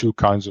there are two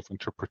kinds of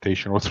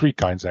interpretation, or three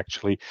kinds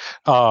actually.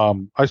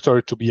 I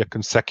started to be a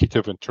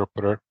consecutive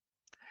interpreter.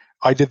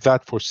 I did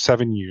that for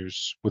 7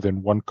 years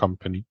within one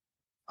company.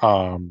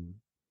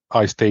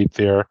 I stayed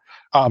there.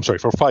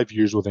 For 5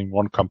 years within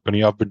one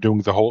company. I've been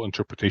doing the whole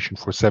interpretation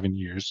for 7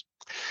 years.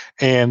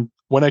 And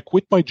when I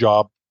quit my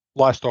job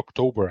last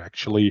October,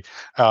 actually,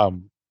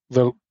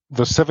 the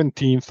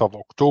 17th of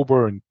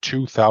October in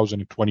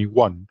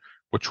 2021,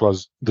 which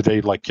was the day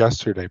like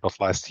yesterday, but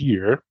last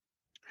year,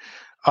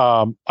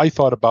 I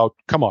thought about,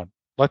 come on,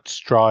 let's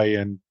try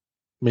and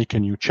make a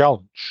new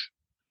challenge.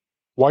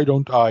 Why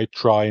don't I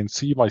try and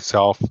see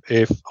myself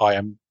if I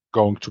am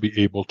going to be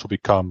able to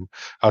become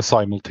a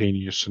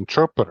simultaneous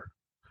interpreter?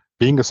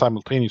 Being a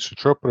simultaneous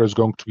interpreter is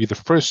going to be the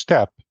first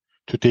step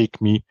to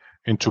take me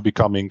into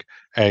becoming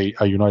a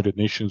United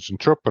Nations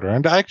interpreter.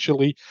 And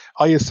actually,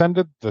 I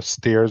ascended the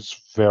stairs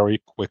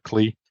very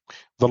quickly.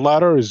 The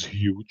ladder is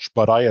huge,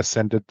 but I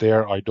ascended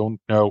there. I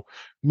don't know.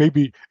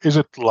 Maybe is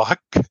it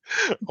luck,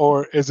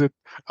 or is it?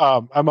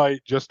 Am I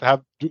just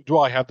do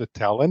I have the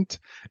talent?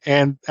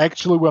 And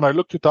actually, when I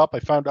looked it up, I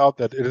found out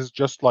that it is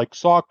just like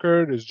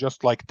soccer. It is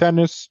just like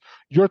tennis.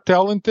 You're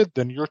talented,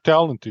 then you're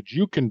talented.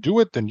 You can do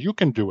it, then you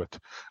can do it.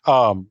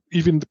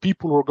 Even the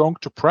people who are going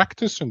to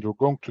practice and are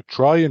going to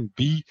try and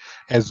be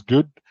as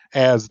good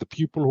as the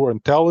people who are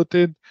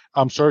talented,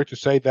 I'm sorry to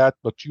say that,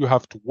 but you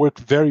have to work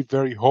very,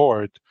 very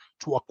hard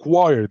to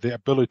acquire the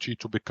ability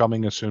to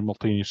becoming a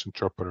simultaneous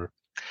interpreter.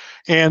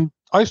 And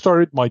I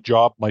started my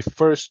job, my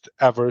first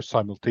ever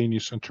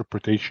simultaneous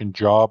interpretation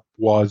job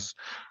was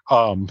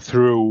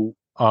through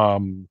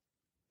a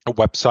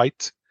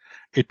website.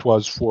 It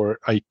was for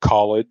a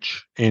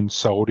college in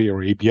Saudi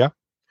Arabia.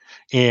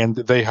 And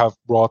they have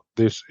brought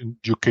this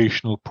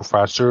educational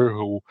professor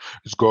who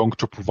is going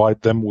to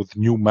provide them with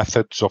new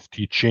methods of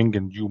teaching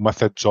and new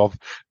methods of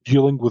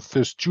dealing with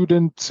the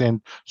students,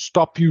 and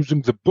stop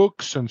using the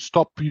books and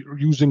stop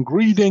using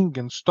reading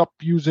and stop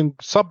using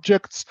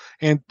subjects.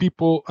 And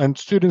people and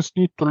students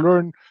need to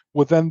learn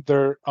within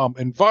their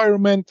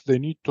environment. They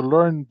need to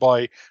learn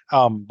by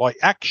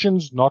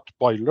actions, not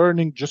by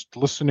learning, just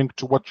listening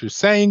to what you're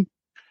saying.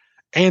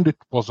 And it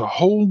was a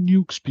whole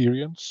new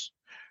experience.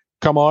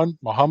 Come on,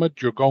 Mohammed,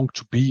 you're going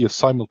to be a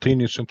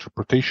simultaneous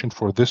interpretation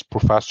for this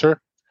professor.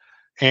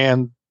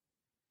 And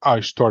I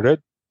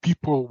started.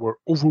 People were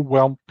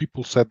overwhelmed.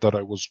 People said that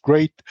I was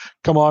great.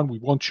 Come on, we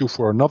want you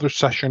for another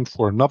session,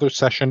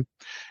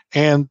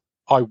 And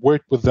I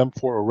worked with them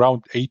for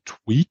around 8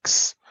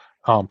 weeks,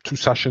 2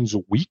 sessions a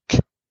week.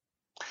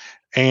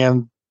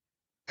 And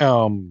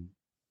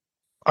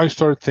I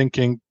started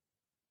thinking,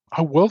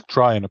 I will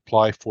try and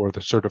apply for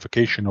the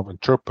certification of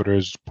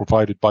interpreters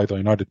provided by the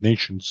United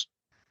Nations.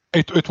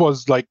 It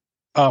was like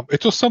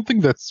It was something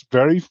that's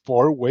very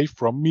far away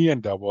from me,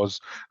 and I was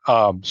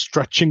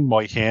stretching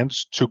my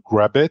hands to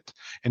grab it,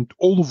 and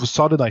all of a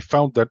sudden I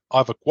found that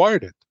I've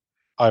acquired it.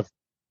 I've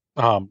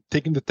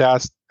taken the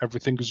test.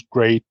 Everything is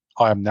great.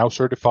 I am now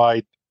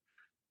certified.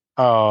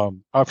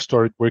 I've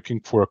started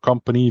working for a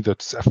company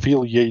that's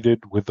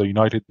affiliated with the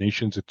United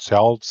Nations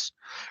itself.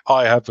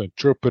 I have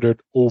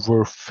interpreted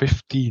over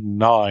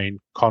 59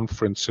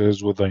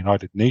 conferences with the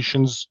United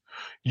Nations,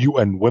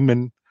 UN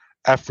Women,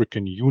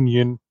 African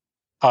Union,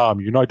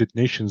 United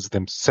Nations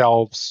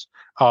themselves,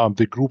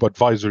 the group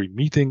advisory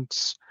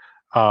meetings,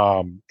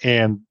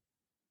 and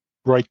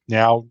right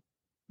now,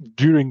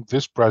 during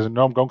this present,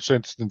 I'm going to say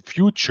in the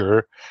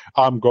future,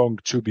 I'm going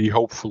to be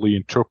hopefully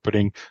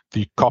interpreting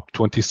the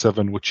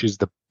COP27, which is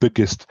the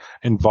biggest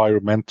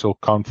environmental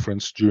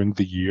conference during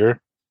the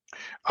year.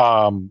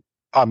 Um,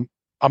 I'm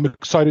I'm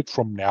excited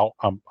from now.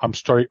 I've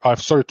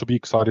started to be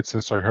excited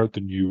since I heard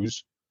the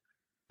news,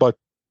 but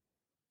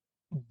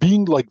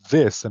being like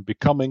this and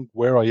becoming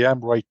where I am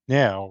right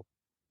now,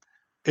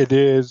 it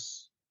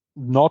is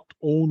not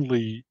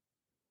only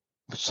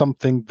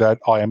something that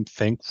I am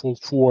thankful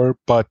for,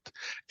 but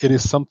it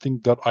is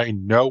something that I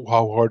know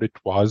how hard it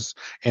was,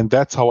 and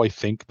that's how I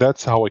think.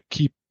 That's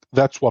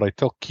what I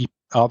tell keep.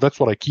 That's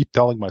what I keep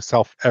telling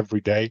myself every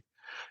day.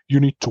 You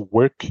need to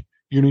work.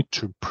 You need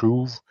to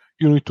improve.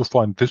 You need to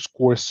find this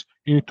course.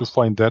 You need to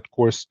find that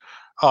course.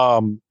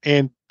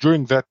 And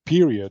during that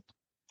period,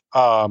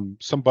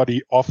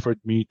 somebody offered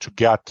me to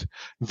get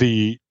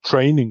the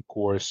training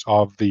course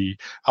of the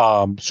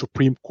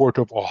Supreme Court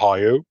of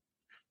Ohio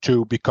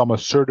to become a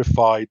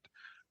certified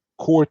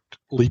court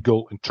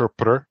legal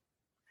interpreter.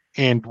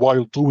 And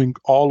while doing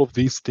all of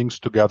these things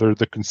together,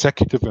 the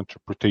consecutive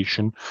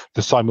interpretation,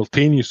 the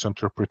simultaneous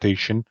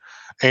interpretation,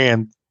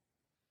 and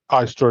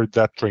I started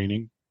that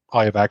training.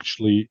 I have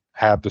actually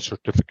had the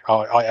certificate.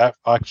 I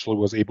actually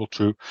was able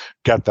to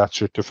get that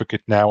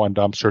certificate now, and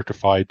I'm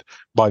certified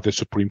by the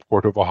Supreme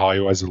Court of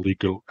Ohio as a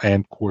legal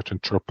and court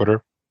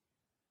interpreter.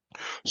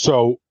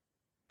 So,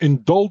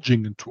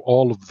 indulging into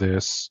all of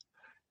this,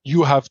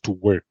 you have to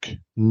work.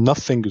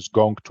 Nothing is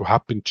going to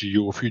happen to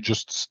you if you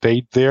just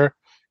stayed there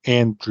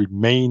and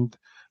remained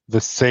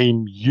the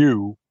same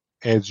you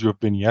as you've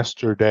been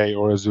yesterday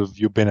or as if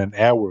you've been an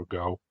hour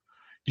ago.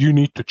 You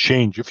need to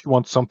change. If you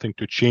want something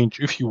to change,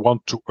 if you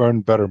want to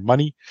earn better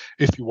money,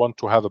 if you want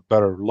to have a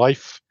better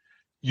life,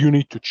 you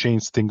need to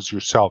change things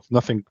yourself.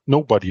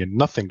 Nobody and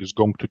nothing is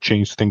going to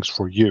change things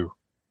for you.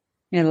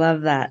 I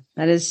love that.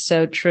 That is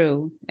so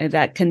true.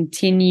 That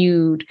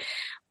continued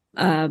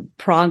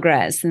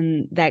progress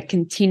and that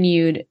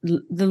continued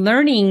the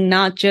learning,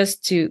 not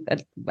just to,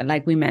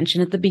 like we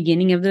mentioned at the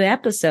beginning of the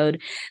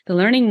episode, the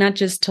learning not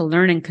just to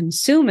learn and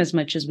consume as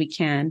much as we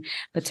can,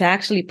 but to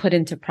actually put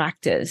into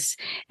practice.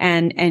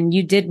 And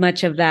you did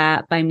much of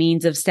that by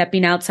means of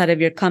stepping outside of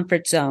your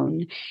comfort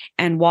zone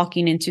and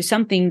walking into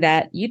something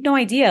that you'd no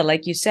idea,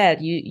 like you said,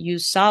 you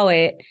saw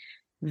it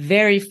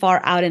very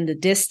far out in the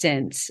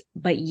distance,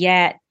 but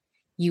yet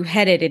you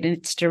headed in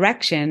its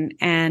direction.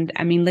 And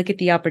I mean, look at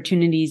the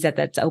opportunities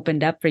that's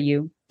opened up for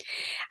you.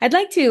 I'd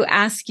like to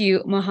ask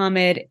you,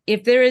 Mohammed,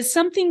 if there is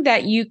something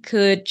that you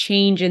could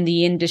change in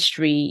the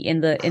industry, in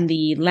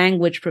the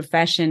language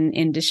profession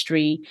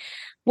industry,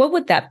 what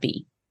would that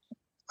be?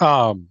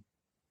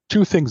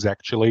 Two things,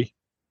 actually.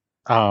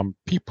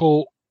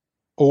 People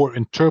or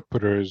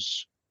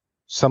interpreters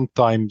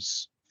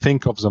sometimes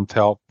think of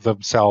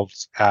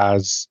themselves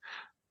as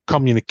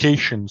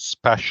communication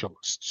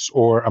specialists,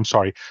 or I'm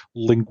sorry,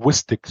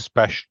 linguistic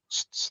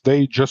specialists.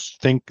 They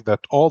just think that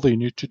all they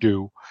need to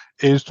do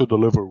is to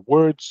deliver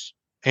words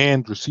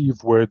and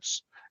receive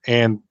words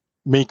and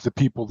make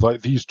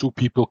these two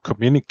people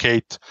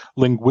communicate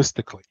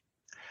linguistically.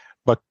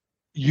 But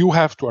you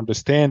have to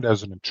understand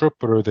as an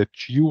interpreter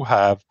that you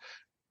have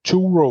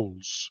two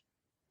roles,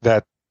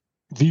 that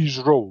these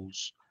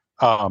roles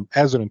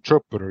as an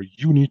interpreter,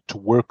 you need to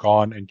work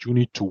on and you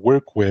need to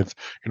work with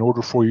in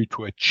order for you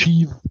to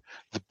achieve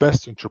the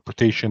best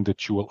interpretation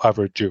that you will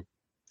ever do.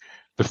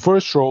 The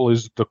first role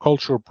is the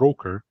culture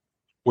broker,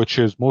 which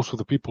is most of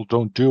the people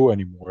don't do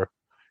anymore.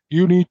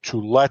 You need to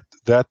let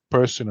that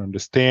person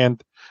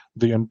understand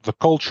the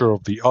culture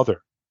of the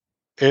other.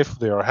 If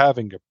they are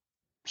having a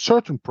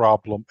certain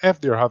problem, if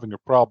they're having a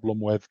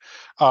problem with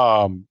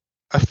a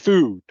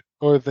food,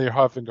 or they're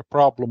having a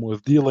problem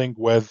with dealing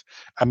with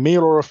a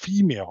male or a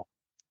female,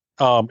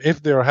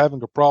 if they're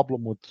having a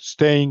problem with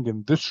staying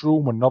in this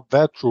room and not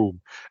that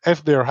room,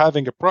 if they're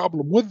having a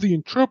problem with the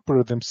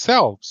interpreter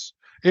themselves,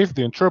 if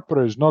the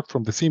interpreter is not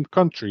from the same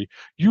country,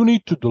 you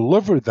need to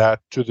deliver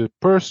that to the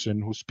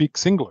person who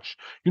speaks English.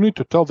 You need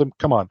to tell them,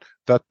 come on,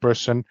 that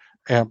person,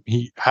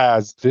 he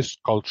has this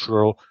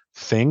cultural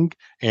thing,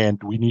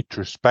 and we need to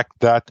respect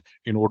that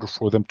in order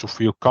for them to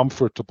feel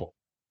comfortable.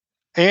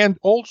 And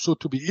also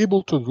to be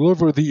able to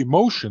deliver the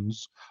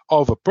emotions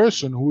of a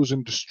person who is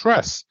in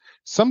distress.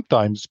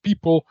 Sometimes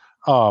people,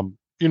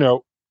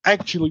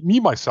 actually, me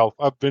myself,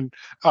 I've been,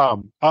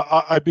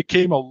 I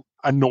became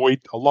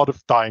annoyed a lot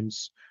of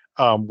times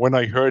when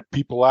I heard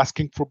people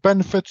asking for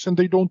benefits and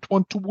they don't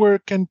want to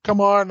work, and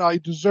come on, I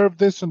deserve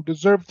this and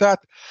deserve that.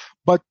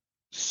 But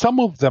some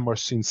of them are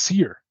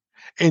sincere,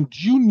 and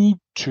you need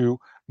to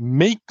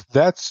make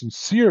that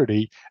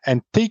sincerity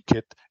and take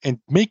it and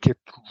make it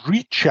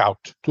reach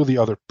out to the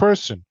other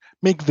person,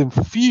 make them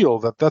feel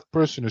that that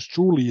person is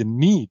truly in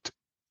need.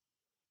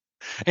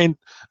 And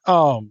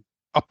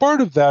a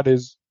part of that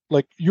is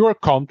like you're a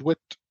conduit.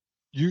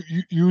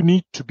 You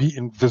need to be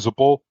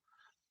invisible,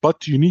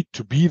 but you need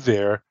to be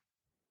there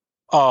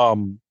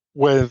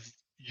with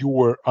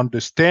your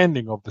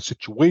understanding of the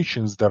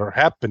situations that are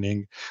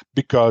happening,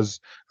 because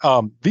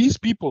these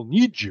people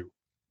need you.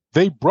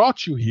 They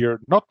brought you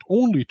here not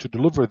only to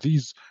deliver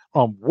these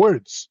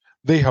words,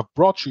 they have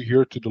brought you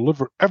here to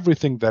deliver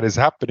everything that is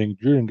happening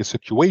during a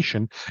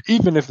situation,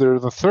 even if they're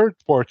the third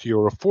party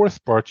or a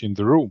fourth party in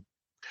the room.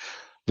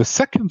 The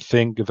second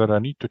thing that I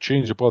need to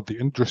change about the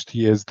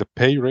industry is the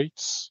pay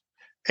rates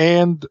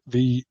and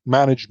the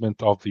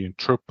management of the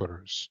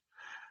interpreters.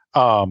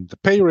 The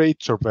pay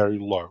rates are very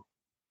low.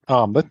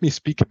 Let me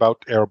speak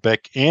about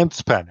Arabic and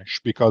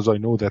Spanish, because I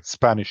know that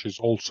Spanish is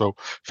also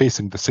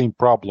facing the same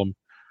problem.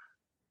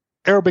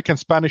 Arabic and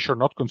Spanish are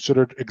not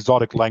considered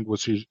exotic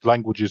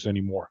languages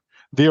anymore.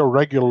 They are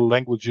regular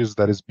languages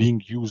that is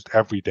being used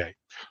every day.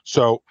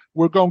 So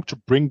we're going to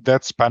bring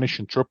that Spanish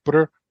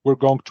interpreter, we're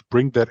going to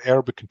bring that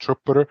Arabic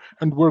interpreter,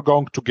 and we're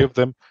going to give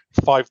them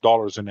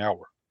 $5 an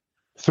hour.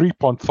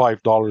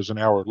 $3.5 an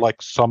hour,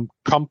 like some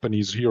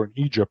companies here in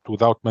Egypt,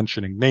 without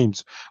mentioning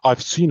names.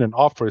 I've seen an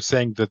offer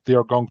saying that they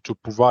are going to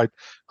provide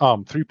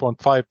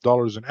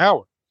 $3.5 an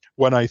hour.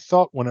 When I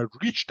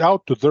reached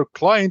out to their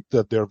client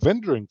that they're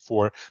vendoring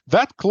for,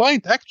 that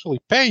client actually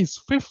pays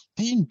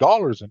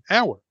 $15 an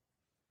hour.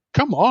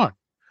 Come on.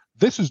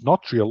 This is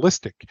not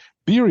realistic.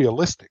 Be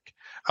realistic.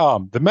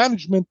 The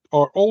management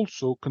are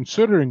also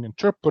considering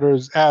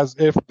interpreters as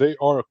if they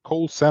are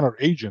call center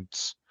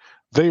agents.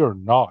 They are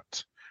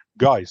not.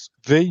 Guys,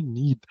 they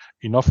need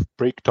enough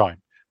break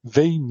time.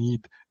 They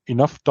need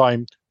enough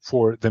time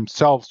for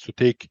themselves to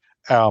take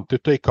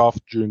off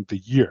during the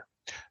year.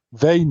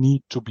 They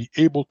need to be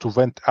able to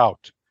vent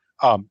out.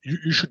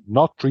 You should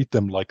not treat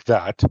them like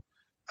that.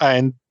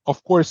 And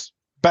of course,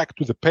 back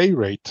to the pay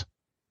rate.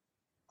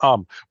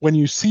 When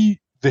you see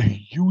the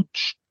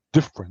huge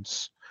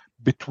difference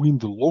between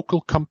the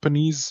local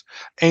companies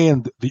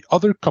and the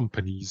other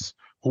companies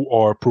who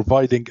are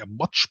providing a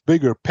much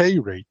bigger pay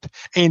rate,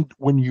 and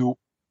when you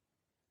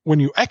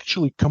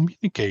actually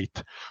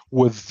communicate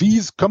with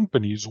these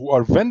companies who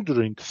are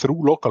vendoring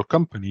through local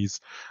companies,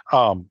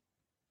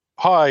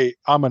 hi,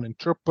 I'm an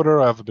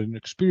interpreter, I've been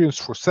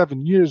experienced for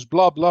 7 years,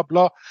 blah, blah,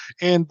 blah,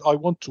 and I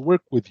want to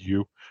work with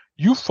you.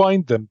 You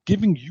find them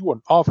giving you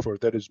an offer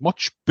that is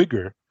much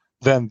bigger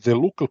than the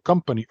local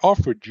company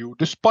offered you,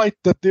 despite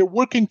that they're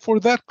working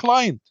for that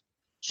client.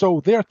 So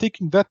they're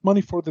taking that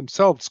money for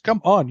themselves.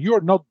 Come on,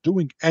 you're not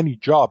doing any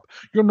job.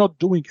 You're not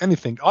doing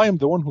anything. I am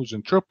the one who's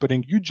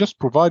interpreting. You just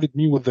provided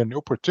me with an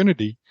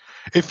opportunity.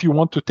 If you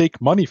want to take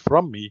money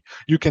from me,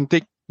 you can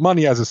take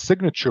money as a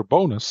signature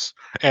bonus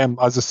and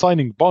as a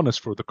signing bonus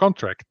for the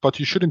contract, but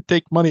you shouldn't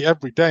take money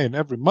every day and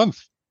every month.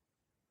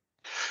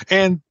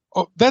 And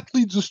that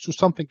leads us to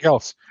something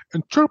else.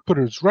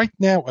 Interpreters right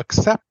now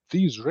accept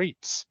these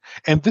rates,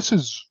 and this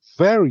is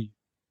very,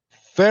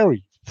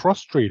 very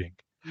frustrating.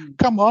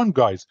 Come on,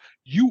 guys.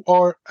 You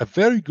are a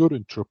very good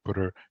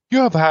interpreter. You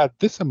have had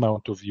this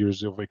amount of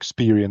years of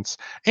experience,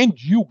 and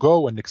you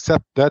go and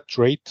accept that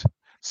rate.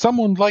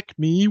 Someone like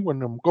me,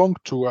 when I'm going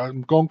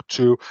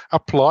to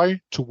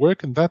apply to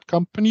work in that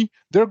company,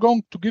 they're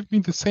going to give me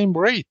the same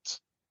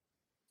rate,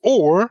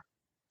 or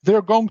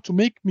they're going to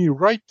make me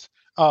write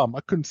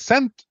a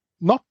consent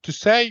not to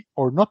say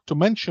or not to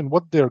mention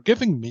what they're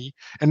giving me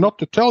and not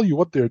to tell you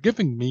what they're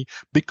giving me,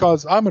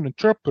 because I'm an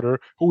interpreter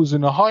who is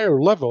in a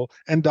higher level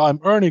and I'm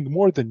earning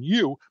more than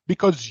you,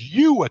 because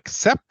you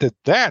accepted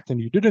that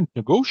and you didn't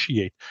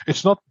negotiate.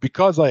 It's not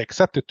because I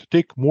accepted to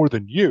take more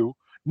than you.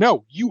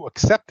 No, you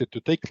accepted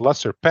to take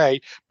lesser pay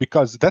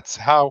because that's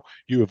how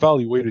you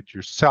evaluated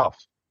yourself.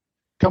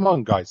 Come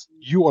on, guys.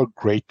 You are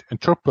great.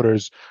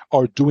 Interpreters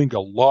are doing a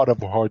lot of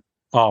hard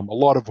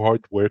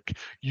work.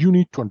 You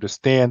need to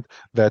understand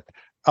that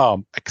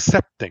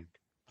accepting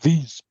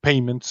these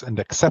payments and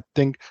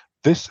accepting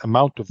this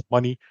amount of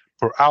money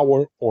per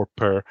hour or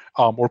per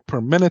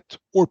minute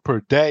or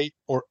per day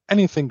or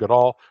anything at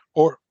all,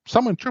 or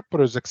some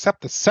interpreters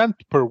accept a cent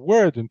per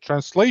word in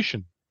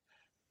translation.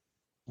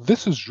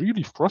 This is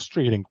really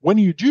frustrating. When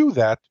you do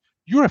that,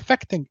 you're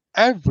affecting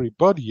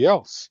everybody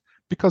else,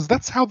 because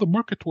that's how the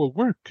market will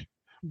work.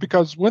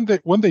 Because when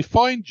they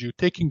find you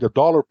taking the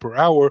dollar per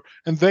hour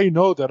and they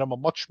know that I'm a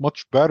much,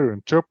 much better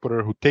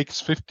interpreter who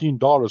takes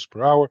 $15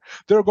 per hour,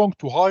 they're going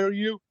to hire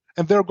you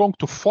and they're going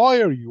to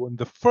fire you in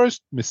the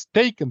first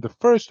mistake, in the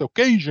first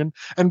occasion,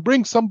 and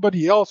bring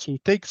somebody else who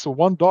takes a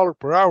 $1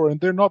 per hour, and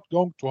they're not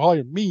going to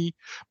hire me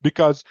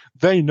because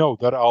they know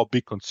that I'll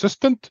be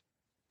consistent,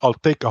 I'll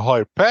take a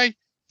higher pay.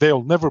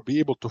 They'll never be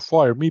able to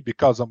fire me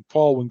because I'm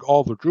following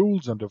all the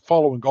rules and I'm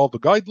following all the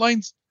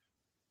guidelines.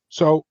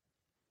 So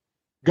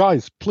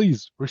Guys,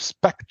 please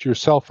respect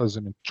yourself as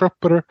an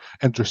interpreter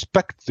and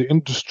respect the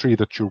industry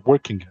that you're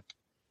working in.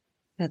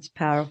 That's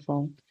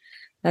powerful.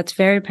 That's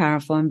very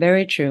powerful and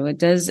very true. It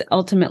does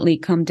ultimately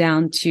come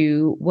down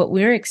to what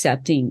we're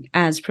accepting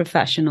as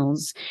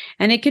professionals.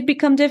 And it could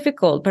become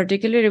difficult,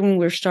 particularly when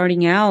we're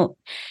starting out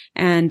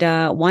and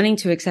wanting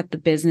to accept the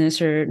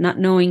business or not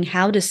knowing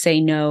how to say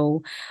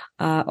no,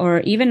 or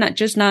even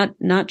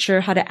not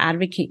sure how to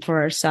advocate for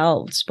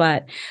ourselves.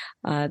 But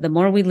the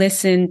more we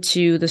listen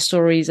to the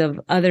stories of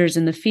others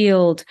in the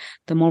field,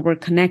 the more we're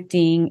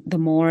connecting, the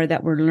more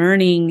that we're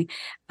learning,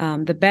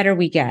 the better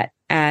we get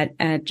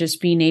at just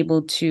being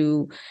able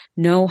to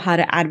know how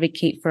to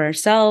advocate for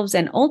ourselves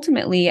and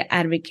ultimately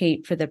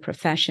advocate for the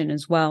profession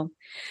as well.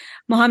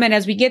 Mohammed,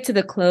 as we get to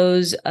the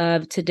close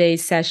of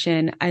today's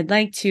session, I'd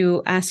like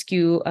to ask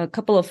you a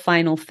couple of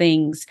final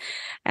things.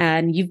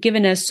 And you've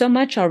given us so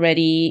much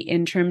already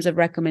in terms of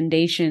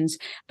recommendations,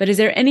 but is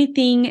there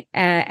anything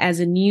as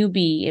a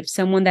newbie, if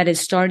someone that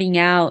is starting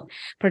out,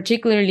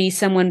 particularly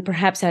someone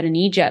perhaps out in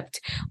Egypt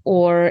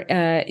or,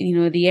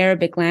 the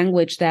Arabic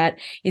language that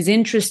is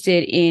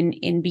interested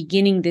in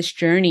beginning this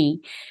journey,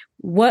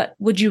 what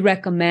would you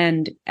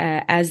recommend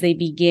as they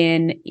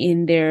begin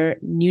in their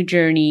new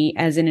journey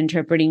as an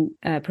interpreting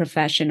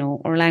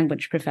professional or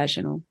language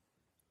professional?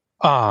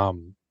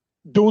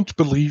 Don't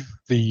believe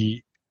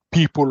the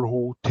people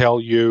who tell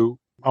you,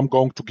 I'm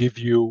going to give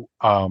you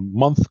a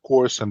month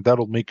course and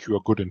that'll make you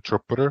a good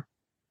interpreter.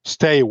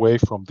 Stay away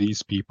from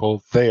these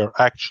people. They are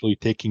actually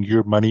taking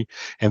your money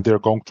and they're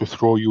going to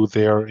throw you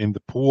there in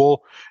the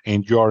pool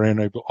and you are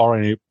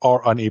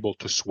unable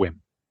to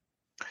swim.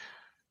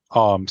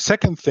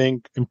 Second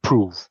thing,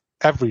 improve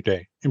every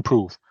day.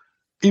 Improve.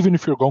 Even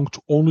if you're going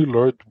to only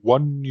learn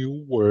one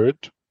new word,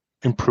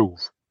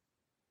 improve.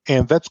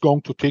 And that's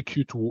going to take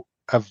you to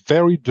a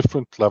very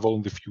different level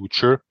in the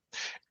future.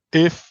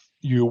 If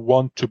you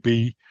want to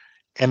be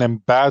an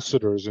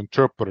ambassador's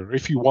interpreter,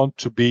 if you want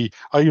to be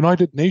a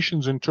United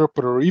Nations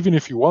interpreter, or even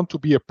if you want to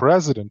be a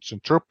president's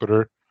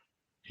interpreter,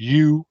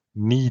 you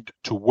need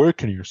to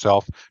work on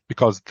yourself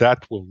because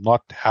that will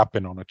not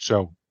happen on its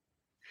own.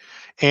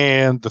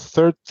 And the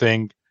third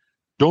thing,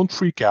 don't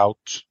freak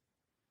out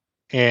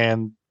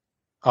and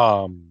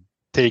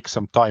take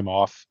some time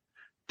off,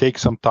 take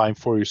some time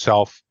for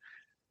yourself,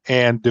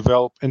 and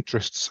develop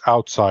interests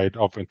outside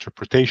of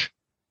interpretation.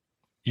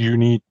 You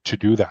need to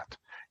do that.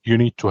 You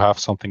need to have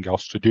something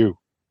else to do.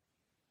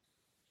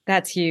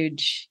 That's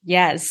huge.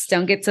 Yes.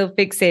 Don't get so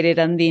fixated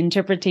on the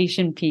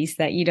interpretation piece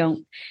that you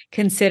don't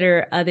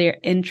consider other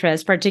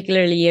interests,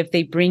 particularly if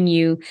they bring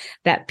you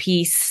that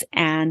peace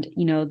and,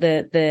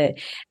 the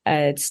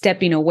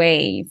stepping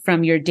away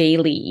from your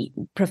daily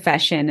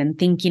profession and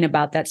thinking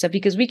about that stuff,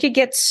 because we could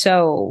get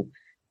so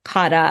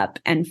caught up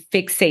and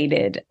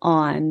fixated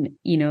on,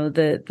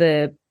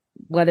 the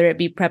whether it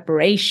be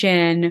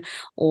preparation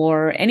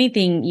or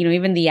anything,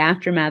 even the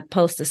aftermath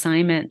post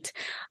assignment.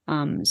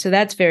 So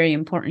that's very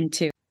important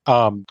too.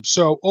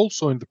 So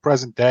also in the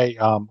present day,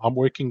 I'm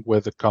working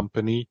with a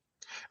company.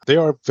 They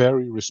are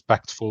very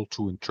respectful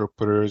to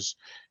interpreters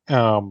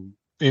in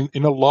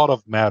a lot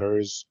of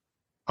matters.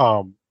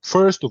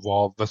 First of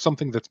all,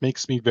 something that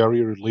makes me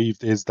very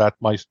relieved is that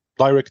my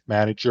direct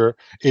manager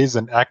is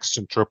an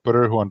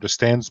ex-interpreter who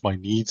understands my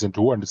needs and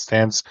who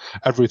understands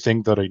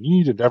everything that I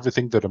need and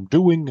everything that I'm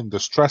doing and the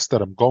stress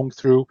that I'm going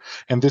through.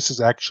 And this is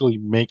actually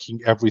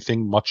making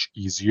everything much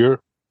easier.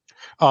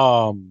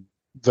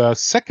 The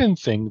second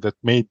thing that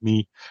made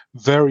me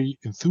very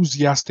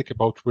enthusiastic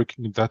about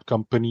working in that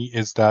company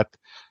is that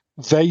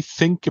they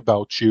think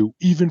about you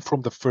even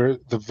from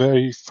the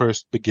very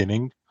first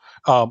beginning.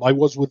 I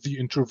was with the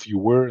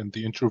interviewer, and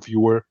the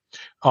interviewer,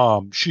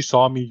 she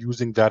saw me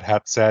using that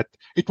headset.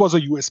 It was a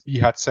USB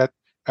headset.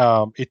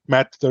 It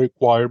met the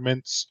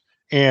requirements,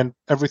 and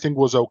everything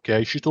was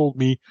okay. She told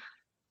me,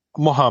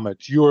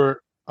 Mohammed,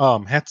 your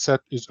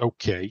headset is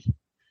okay.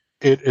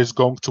 It is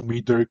going to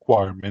meet the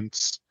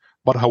requirements.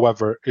 But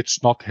however,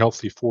 it's not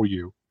healthy for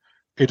you.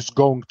 It's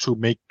going to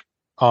make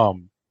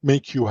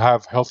you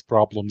have health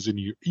problems in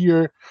your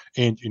ear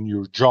and in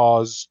your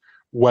jaws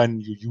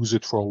when you use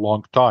it for a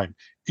long time.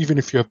 Even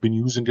if you have been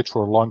using it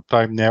for a long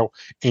time now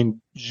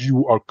and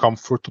you are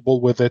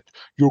comfortable with it,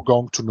 you're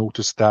going to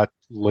notice that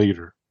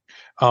later.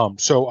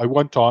 So I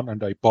went on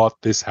and I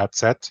bought this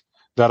headset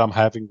that I'm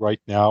having right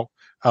now.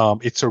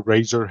 It's a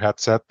Razer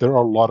headset. There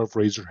are a lot of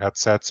Razer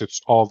headsets. It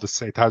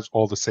has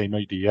all the same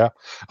idea.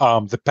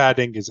 The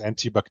padding is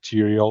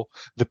antibacterial.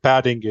 The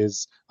padding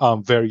is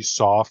very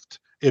soft.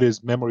 It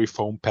is memory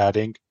foam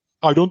padding.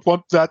 I don't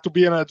want that to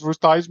be an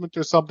advertisement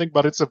or something,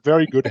 but it's a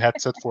very good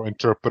headset for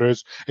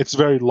interpreters. It's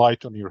very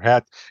light on your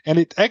head. And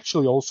it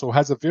actually also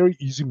has a very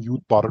easy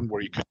mute button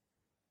where you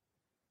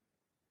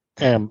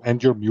can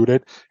and you're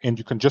muted, and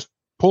you can just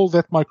pull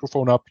that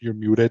microphone up, you're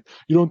muted.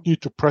 You don't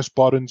need to press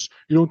buttons.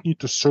 You don't need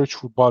to search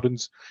for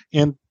buttons.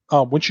 And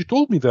when she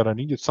told me that I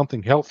needed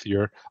something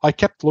healthier, I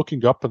kept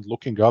looking up and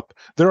looking up.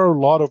 There are a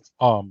lot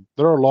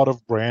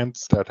of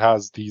brands that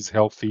has these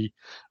healthy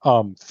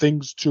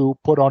things to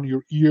put on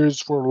your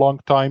ears for long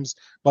times,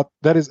 but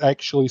that is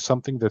actually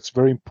something that's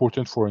very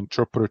important for an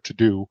interpreter to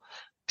do.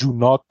 Do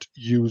not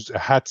use a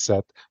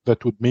headset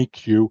that would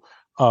make you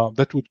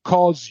that would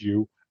cause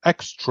you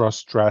extra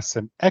stress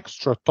and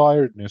extra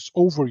tiredness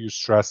over your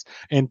stress.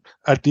 And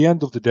at the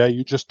end of the day,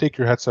 you just take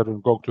your headset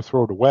and go to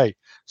throw it away.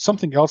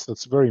 Something else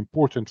that's very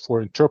important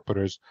for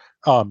interpreters,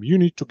 you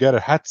need to get a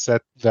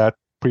headset that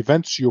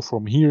prevents you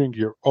from hearing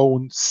your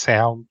own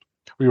sound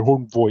or your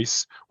own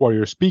voice while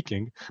you're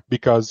speaking,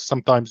 because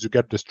sometimes you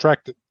get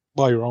distracted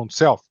by your own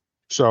self.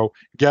 So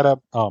get a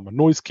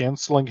noise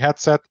canceling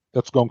headset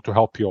that's going to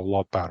help you a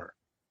lot better.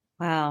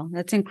 Wow,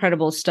 that's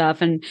incredible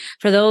stuff. And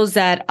for those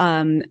that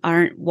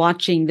aren't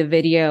watching the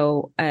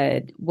video,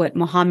 what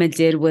Mohammed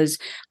did was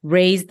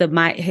raise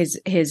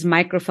his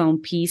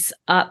microphone piece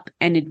up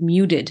and it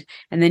muted,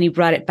 and then he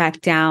brought it back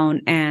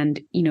down,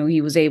 and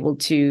we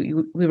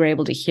were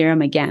able to hear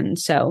him again.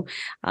 So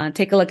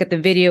take a look at the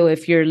video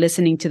if you're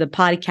listening to the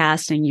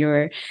podcast and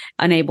you're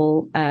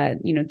unable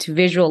to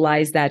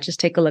visualize that.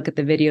 Just take a look at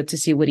the video to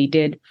see what he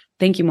did.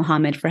 Thank you,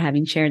 Mohammed, for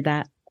having shared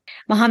that.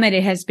 Mohammed,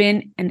 it has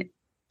been an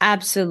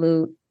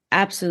absolute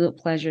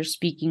pleasure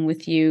speaking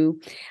with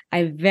you.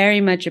 I very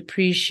much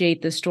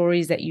appreciate the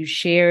stories that you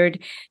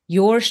shared,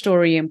 your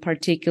story in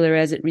particular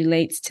as it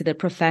relates to the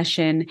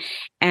profession.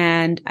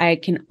 And I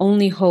can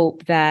only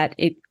hope that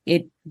it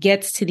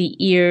gets to the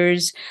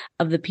ears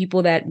of the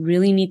people that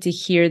really need to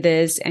hear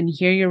this and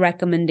hear your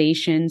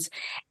recommendations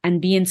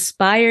and be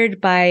inspired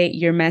by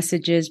your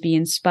messages, be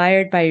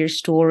inspired by your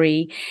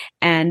story,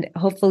 and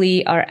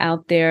hopefully are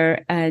out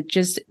there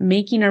just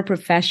making our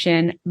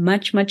profession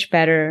much, much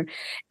better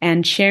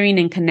and sharing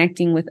and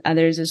connecting with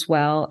others as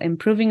well,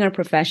 improving our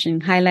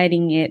profession,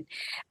 highlighting it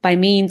by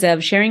means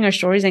of sharing our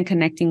stories and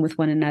connecting with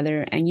one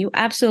another. And you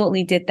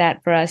absolutely did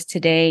that for us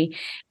today.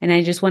 And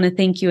I just want to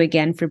thank you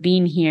again for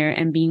being here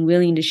and being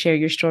willing to share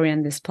your story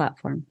on this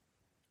platform.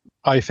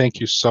 I thank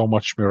you so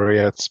much,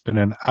 Maria. It's been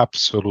an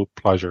absolute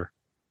pleasure.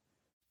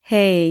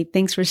 Hey,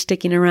 thanks for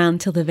sticking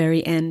around till the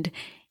very end.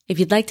 If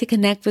you'd like to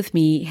connect with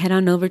me, head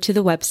on over to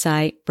the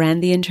website,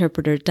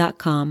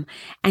 brandtheinterpreter.com,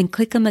 and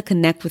click on the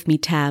Connect With Me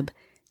tab.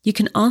 You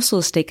can also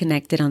stay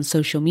connected on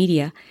social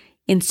media,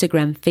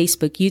 Instagram,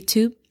 Facebook,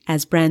 YouTube,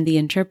 as Brand the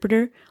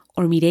Interpreter,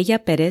 or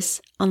Mireya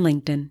Perez on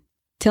LinkedIn.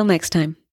 Till next time.